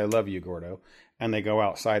she says, I love you, Gordo. And they go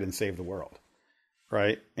outside and save the world.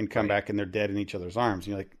 Right. And come back and they're dead in each other's arms.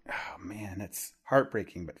 And you're like, oh man, that's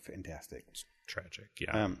heartbreaking, but fantastic. It's tragic.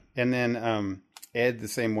 Yeah. And then, Ed the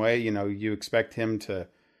same way, you expect him to,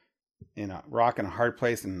 rock in a hard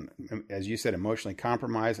place. And as you said, emotionally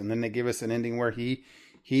compromised. And then they give us an ending where he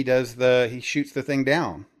shoots the thing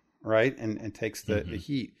down. Right. And takes the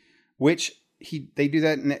heat, which they do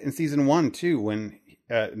that in season 1 too. When,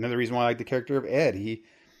 another reason why I like the character of Ed,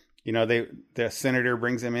 the senator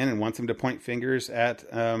brings him in and wants him to point fingers at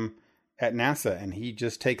NASA, and he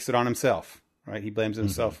just takes it on himself, right? He blames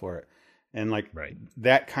himself for it. And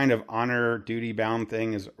that kind of honor duty bound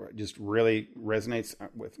thing is just really resonates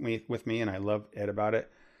with me. And I love Ed about it.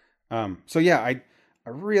 So yeah, I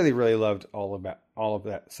really, really loved all of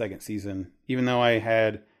that second season, even though I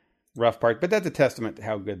had rough parts, but that's a testament to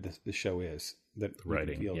how good the show is that the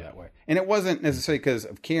writing feel that way. And it wasn't necessarily because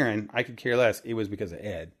of Karen. I could care less. It was because of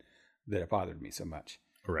Ed that it bothered me so much.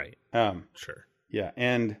 Right. Sure. Yeah.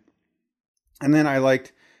 And then I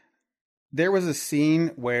liked, there was a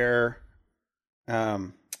scene where, I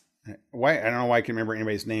don't know why I can remember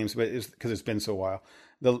anybody's names, but it's because it's been so a while.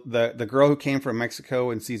 The girl who came from Mexico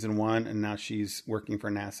in season 1, and now she's working for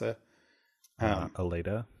NASA.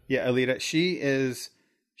 Alita. Yeah. Alita.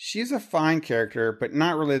 She's a fine character, but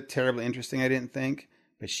not really terribly interesting. I didn't think,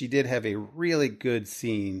 but she did have a really good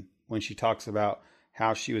scene when she talks about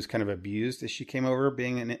how she was kind of abused as she came over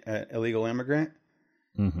being an illegal immigrant,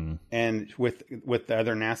 and with the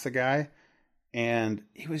other NASA guy. And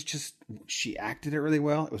it was just, she acted it really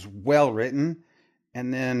well. It was well written.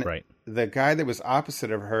 And then the guy that was opposite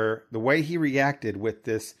of her, the way he reacted with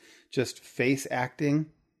this just face acting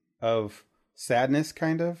of sadness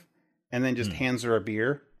kind of, and then just hands her a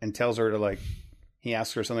beer and tells her to he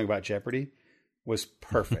asks her something about Jeopardy, was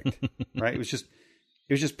perfect. Right. It was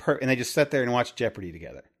just perfect. And they just sat there and watched Jeopardy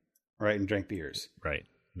together. Right. And drank beers. Right.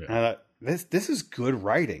 Yeah. And I thought, this is good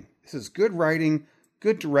writing. This is good writing,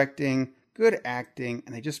 good directing, good acting.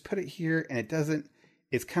 And they just put it here, and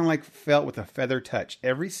it's kind of like felt with a feather touch.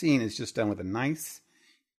 Every scene is just done with a nice,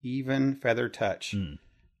 even feather touch.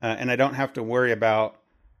 And I don't have to worry about,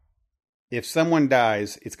 if someone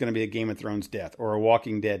dies, it's going to be a Game of Thrones death or a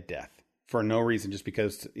Walking Dead death for no reason, just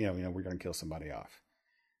because, we're going to kill somebody off.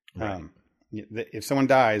 Right. If someone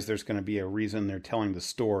dies, there's going to be a reason. They're telling the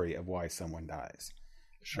story of why someone dies.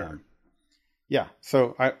 Sure. Yeah.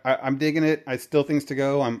 So I'm digging it. I still things to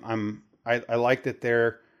go. I like that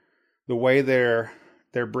the way they're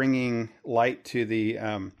bringing light to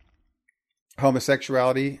the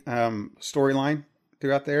homosexuality storyline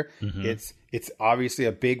throughout there. It's obviously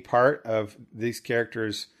a big part of these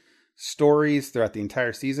characters' stories throughout the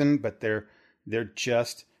entire season, but they're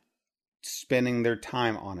just spending their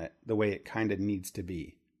time on it the way it kind of needs to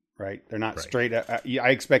be, right? They're not straight up. I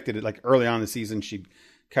expected it early on in the season, she'd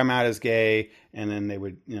come out as gay, and then they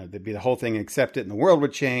would, there'd be the whole thing, accept it, and the world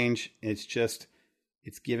would change. It's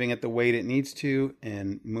giving it the weight it needs to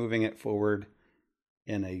and moving it forward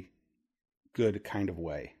in a good kind of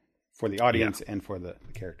way for the audience and for the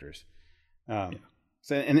characters.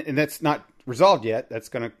 So, and that's not resolved yet. That's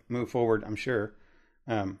going to move forward, I'm sure.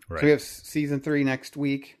 So we have season 3 next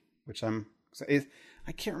week, which I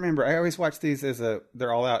can't remember. I always watch these as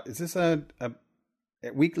they're all out. Is this a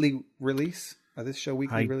weekly release? This show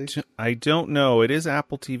weekly release? I don't know. It is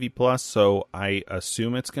Apple TV Plus, so I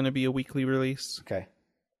assume it's going to be a weekly release. Okay.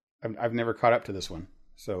 I've never caught up to this one.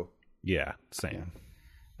 So yeah, same.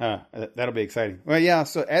 That'll be exciting. Well, yeah.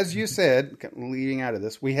 So as you said, leading out of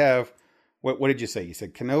this, we have what did you say? You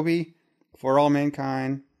said Kenobi, For All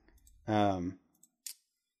Mankind,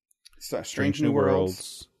 Strange New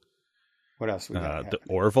Worlds. What else we got? The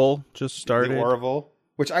Orville just started. The Orville,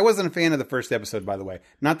 which I wasn't a fan of the first episode, by the way.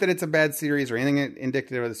 Not that it's a bad series or anything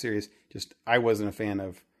indicative of the series. Just I wasn't a fan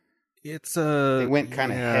of. It went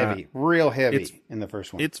kind of heavy, real heavy in the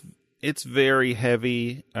first one. It's very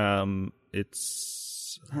heavy. I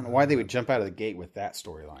don't know why they would jump out of the gate with that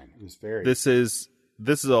storyline. It was very. This is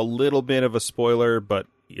a little bit of a spoiler, but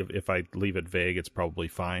if I leave it vague, it's probably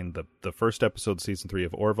fine. The first episode, of season 3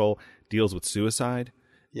 of Orville, deals with suicide,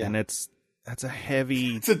 and that's a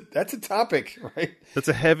heavy. That's a topic, right? That's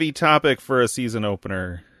a heavy topic for a season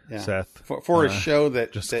opener, Seth. For a show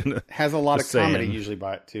that has a lot of comedy usually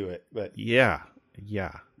to it, but yeah.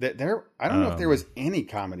 I don't know if there was any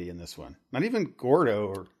comedy in this one. Not even Gordo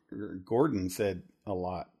or Gordon said a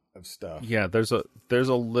lot of stuff. Yeah, there's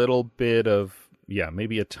a little bit of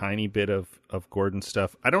maybe a tiny bit of Gordon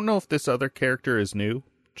stuff. I don't know if this other character is new,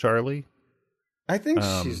 Charlie. I think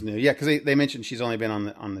she's new. Yeah, because they mentioned she's only been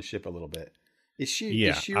on the ship a little bit. Is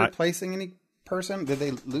she replacing any person? Did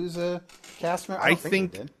they lose a cast member? I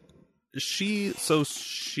think they did. She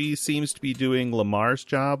seems to be doing Lamar's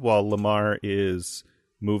job while Lamar is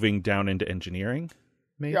moving down into engineering.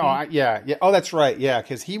 Maybe. Yeah. Oh, that's right. Yeah,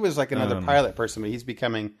 because he was like another pilot person, but he's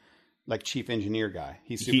becoming like chief engineer guy.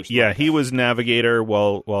 He's super smart. He was navigator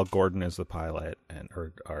while Gordon is the pilot and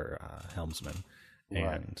or helmsman.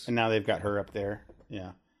 And now they've got her up there.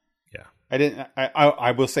 Yeah. Yeah.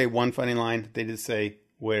 I will say one funny line. They did say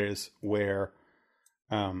where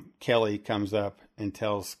Kelly comes up and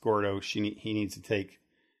tells Gordo he needs to take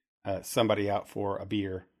somebody out for a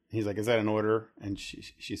beer. He's like, "Is that an order?" And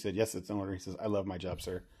she said, "Yes, it's an order." He says, "I love my job,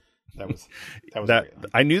 sir." That was great.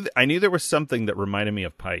 I knew there was something that reminded me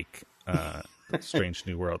of Pike, Strange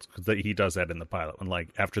New Worlds, because he does that in the pilot when, like,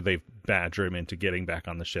 after they badger him into getting back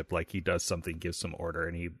on the ship, like, he does something, gives some order,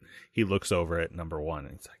 and he looks over at number one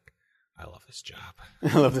and he's like, "I love this job."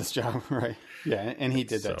 I love this job, right? Yeah, and he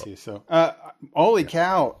did that too. So, holy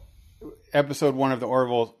cow! Episode 1 of the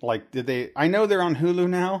Orville, like, I know they're on Hulu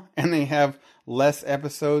now, and they have less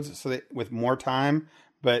episodes, with more time,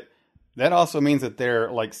 but that also means that their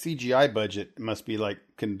like CGI budget must be like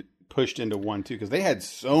pushed into one too, because they had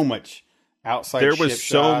so much outside. There was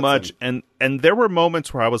so much, and there were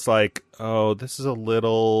moments where I was like, "Oh, this is a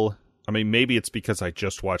little." I mean, maybe it's because I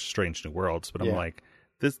just watched Strange New Worlds, but I'm like,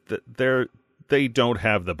 they don't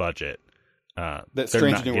have the budget. That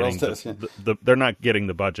Strange New Worlds does. They're not getting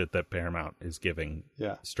the budget that Paramount is giving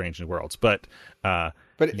Strange New Worlds, but it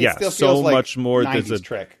still feels so like much more. There's a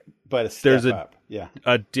trick, but a step up. Yeah,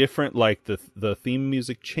 a different, like the theme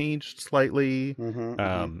music changed slightly.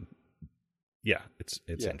 Yeah, it's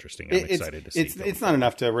interesting. I'm excited to see. It's not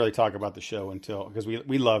enough to really talk about the show because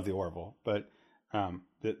we love the Orville, but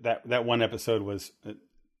that one episode was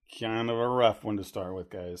kind of a rough one to start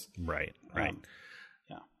with, guys. Right.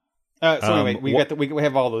 So anyway, we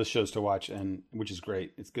have all those shows to watch, and which is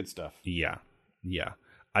great. It's good stuff. Yeah.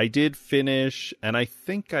 I did finish, and I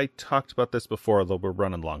think I talked about this before, although we're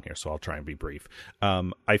running long here, so I'll try and be brief.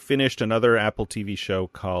 I finished another Apple TV show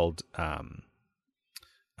called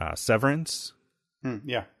Severance.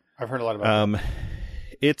 Yeah, I've heard a lot about it.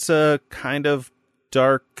 It's a kind of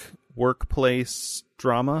dark workplace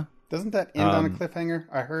drama. Doesn't that end on a cliffhanger?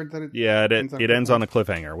 I heard that it ends on a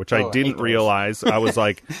cliffhanger, which I didn't realize. I was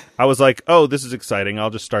like, "Oh, this is exciting. I'll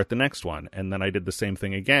just start the next one." And then I did the same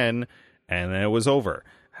thing again, and then it was over.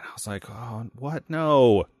 And I was like, "Oh, what?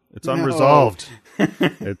 No. It's unresolved."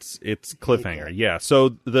 It's cliffhanger. Yeah.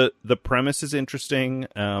 So the premise is interesting.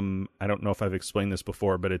 I don't know if I've explained this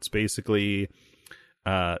before, but it's basically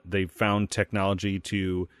they've found technology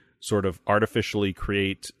to sort of artificially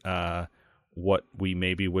create what we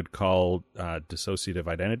maybe would call dissociative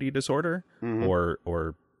identity disorder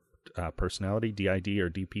or personality, DID or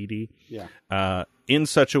DPD. Yeah. In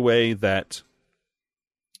such a way that,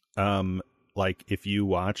 like, if you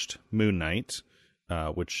watched Moon Knight,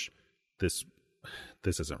 which this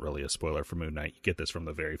isn't really a spoiler for Moon Knight. You get this from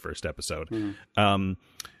the very first episode.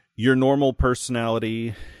 Your normal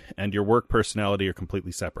personality and your work personality are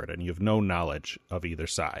completely separate, and you have no knowledge of either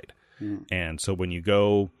side. And so when you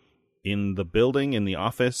go in the building, in the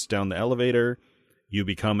office, down the elevator, you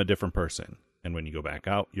become a different person. And when you go back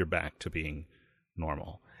out, you're back to being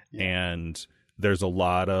normal. Yeah. And there's a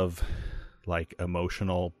lot of like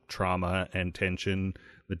emotional trauma and tension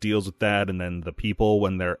that deals with that. And then the people,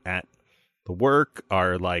 when they're at the work,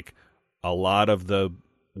 are like a lot of the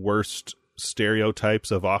worst stereotypes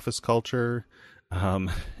of office culture.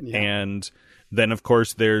 And Then, of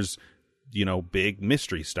course, there's, big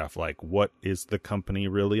mystery stuff like what is the company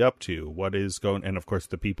really up to? What is going... And, of course,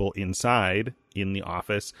 the people inside in the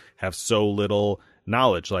office have so little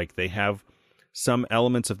knowledge. Like, they have some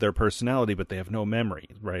elements of their personality, but they have no memory,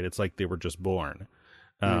 right? It's like they were just born.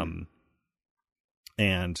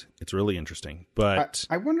 And it's really interesting. But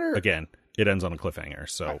I wonder... Again, it ends on a cliffhanger,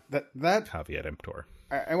 so that caveat emptor.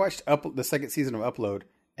 I watched the second season of Upload,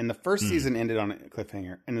 and the first season ended on a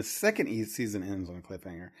cliffhanger, and the second season ends on a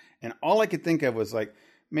cliffhanger. And all I could think of was like,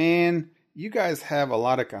 man, you guys have a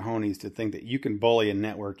lot of cojones to think that you can bully a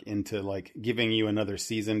network into like giving you another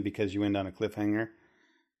season because you end on a cliffhanger.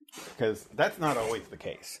 Because that's not always the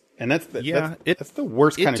case, and that's the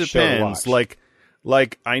worst kind of show to watch.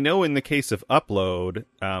 Like I know in the case of Upload,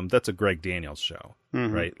 that's a Greg Daniels show,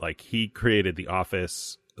 right? Like he created The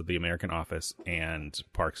Office, The American Office, and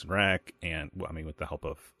Parks and Rec, and with the help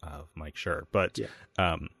of Mike Schur. But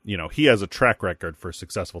he has a track record for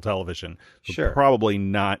successful television. So sure, probably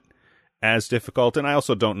not as difficult. And I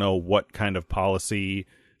also don't know what kind of policy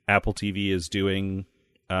Apple TV is doing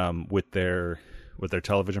with their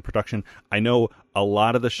television production. I know a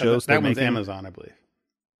lot of the shows that one's Amazon, I believe.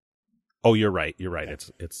 Oh, you're right. You're right. Yeah.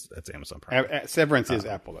 It's Amazon Prime. Severance is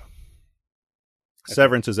Apple, though.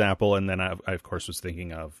 Severance is Apple, and then I of course was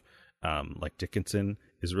thinking of like Dickinson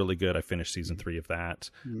is really good. I finished season 3 of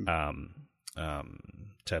that.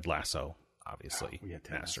 Ted Lasso, obviously,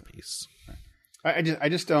 masterpiece. I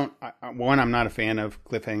just don't. I'm not a fan of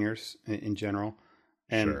cliffhangers in general,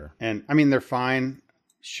 and they're fine,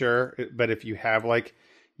 sure. But if you have like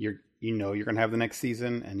you're going to have the next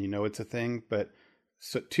season, and it's a thing, but.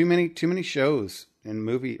 So too many shows and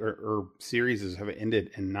movie or series have ended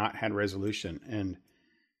and not had resolution, and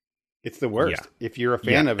it's the worst. Yeah. If you're a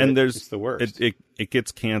fan of it, it's the worst. It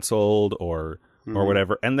gets canceled or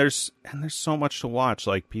whatever, and there's so much to watch.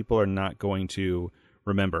 Like people are not going to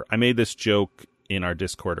remember. I made this joke in our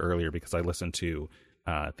Discord earlier because I listened to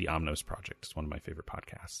the Omnos Project. It's one of my favorite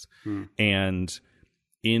podcasts, and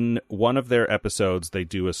in one of their episodes, they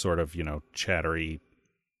do a sort of chattery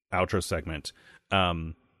outro segment.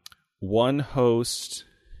 One host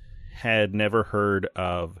had never heard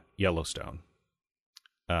of Yellowstone.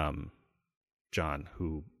 John,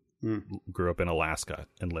 who grew up in Alaska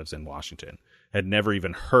and lives in Washington, had never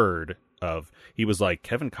even heard of. He was like,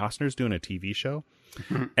 Kevin Costner's doing a TV show,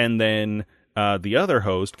 and then the other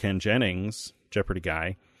host, Ken Jennings, Jeopardy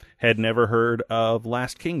guy, had never heard of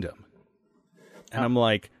Last Kingdom, and I'm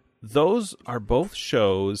like, those are both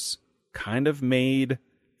shows kind of made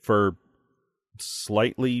for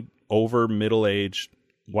slightly over middle-aged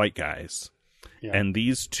white guys. Yeah. And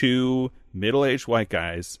these two middle-aged white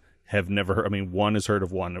guys have never heard, one has heard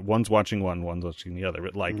of one. One's watching one, one's watching the other,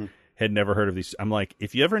 but had never heard of these. I'm like,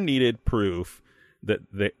 if you ever needed proof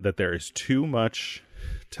that there is too much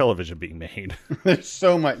television being made. There's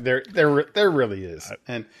so much there really is.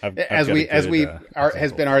 And has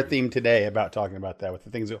been our theme today about talking about that with the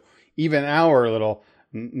things that even our little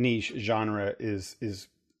niche genre is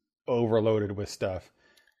overloaded with stuff.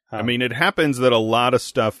 It happens that a lot of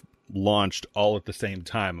stuff launched all at the same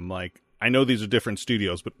time. I'm like, I know these are different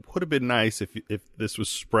studios, but it would have been nice if this was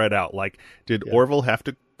spread out. Like, did Orville have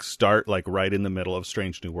to start like right in the middle of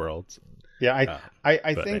Strange New Worlds? Yeah, I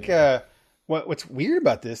think anyway. What's weird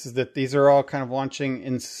about this is that these are all kind of launching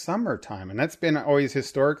in summertime, and that's been always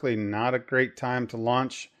historically not a great time to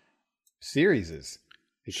launch series.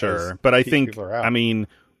 Sure, but I think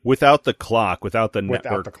without the clock, without the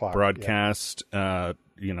network broadcast,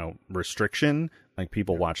 restriction, like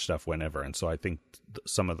people watch stuff whenever, and so I think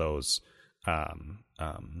some of those, but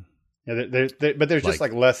there's just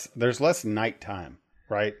like less. There's less nighttime,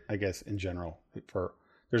 right? I guess in general,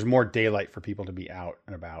 there's more daylight for people to be out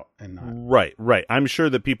and about and not. Right. I'm sure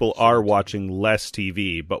that people are watching less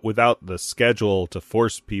TV, but without the schedule to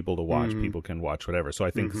force people to watch, people can watch whatever. So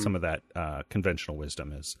I think some of that conventional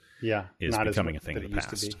wisdom is becoming a thing of the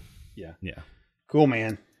past. Yeah. Cool,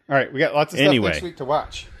 man. All right, we got lots of stuff next week to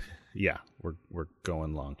watch. Yeah, we're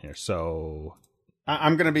going long here. So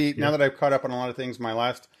I'm going to be now that I've caught up on a lot of things. My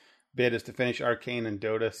last bid is to finish Arcane and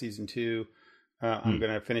Dota season 2. I'm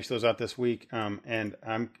going to finish those out this week. And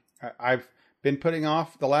I've been putting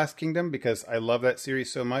off The Last Kingdom because I love that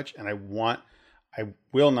series so much, and I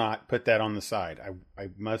will not put that on the side. I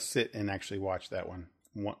must sit and actually watch that one.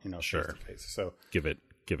 Sure. Face to face. So give it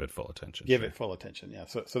full attention. Give it full attention. Yeah.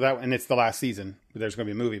 So that, and it's the last season. There's going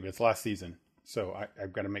to be a movie, but it's the last season. So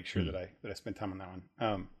I've got to make sure that I spend time on that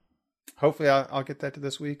one. Hopefully I'll get that to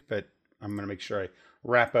this week, but I'm going to make sure I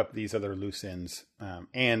wrap up these other loose ends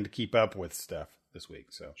and keep up with stuff this week.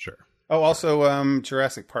 So sure. Oh, also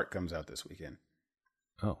Jurassic Park comes out this weekend.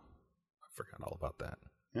 Oh, forgot all about that.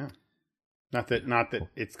 Yeah. Not that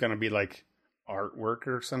it's going to be like artwork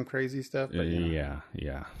or some crazy stuff. But, yeah.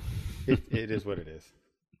 It is what it is.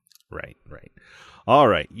 Right. All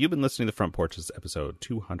right. You've been listening to Front Porches, episode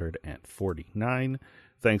 249.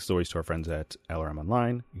 Thanks always to our friends at LRM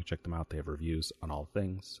Online. You can check them out. They have reviews on all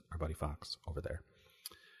things. Our buddy Fox over there.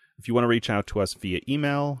 If you want to reach out to us via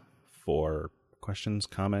email for questions,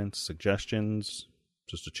 comments, suggestions,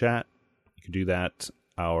 just a chat, you can do that.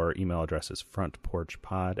 Our email address is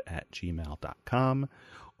frontporchpod@gmail.com,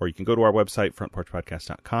 or you can go to our website,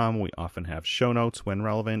 frontporchpodcast.com. We often have show notes when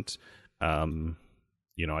relevant.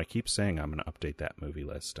 I keep saying I'm going to update that movie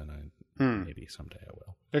list, and maybe someday I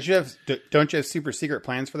will. Don't you have super secret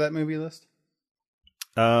plans for that movie list?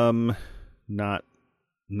 Not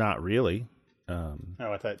really.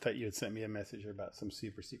 I thought you had sent me a message about some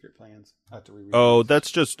super secret plans. I have to reread. Oh,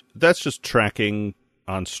 that's just tracking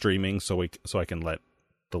on streaming, so I can let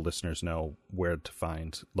the listeners know where to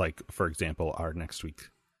find, like, for example, our next week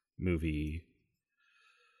movie,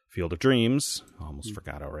 Field of Dreams. I almost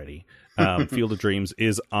forgot already. Field of Dreams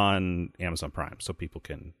is on Amazon Prime, so people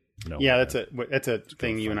can know. Yeah, that's a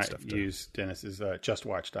thing you and I use, Dennis. Is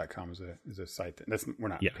justwatch.com is a site we're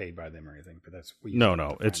not paid by them or anything, but that's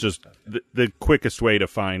no. It's just the quickest way to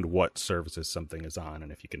find what services something is on,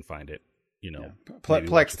 and if you can find it.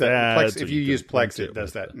 Plex. If you use Plex, it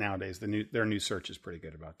does that nowadays. Their new search is pretty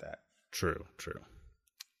good about that. True.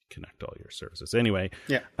 Connect all your services. Anyway,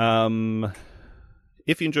 yeah.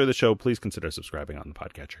 If you enjoy the show, please consider subscribing on the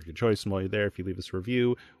podcatcher of your choice. And while you're there, if you leave us a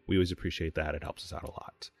review, we always appreciate that. It helps us out a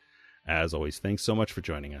lot. As always, thanks so much for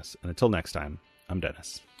joining us. And until next time, I'm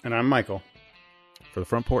Dennis. And I'm Michael. For the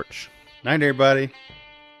Front Porch. Night, everybody.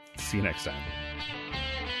 See you next time.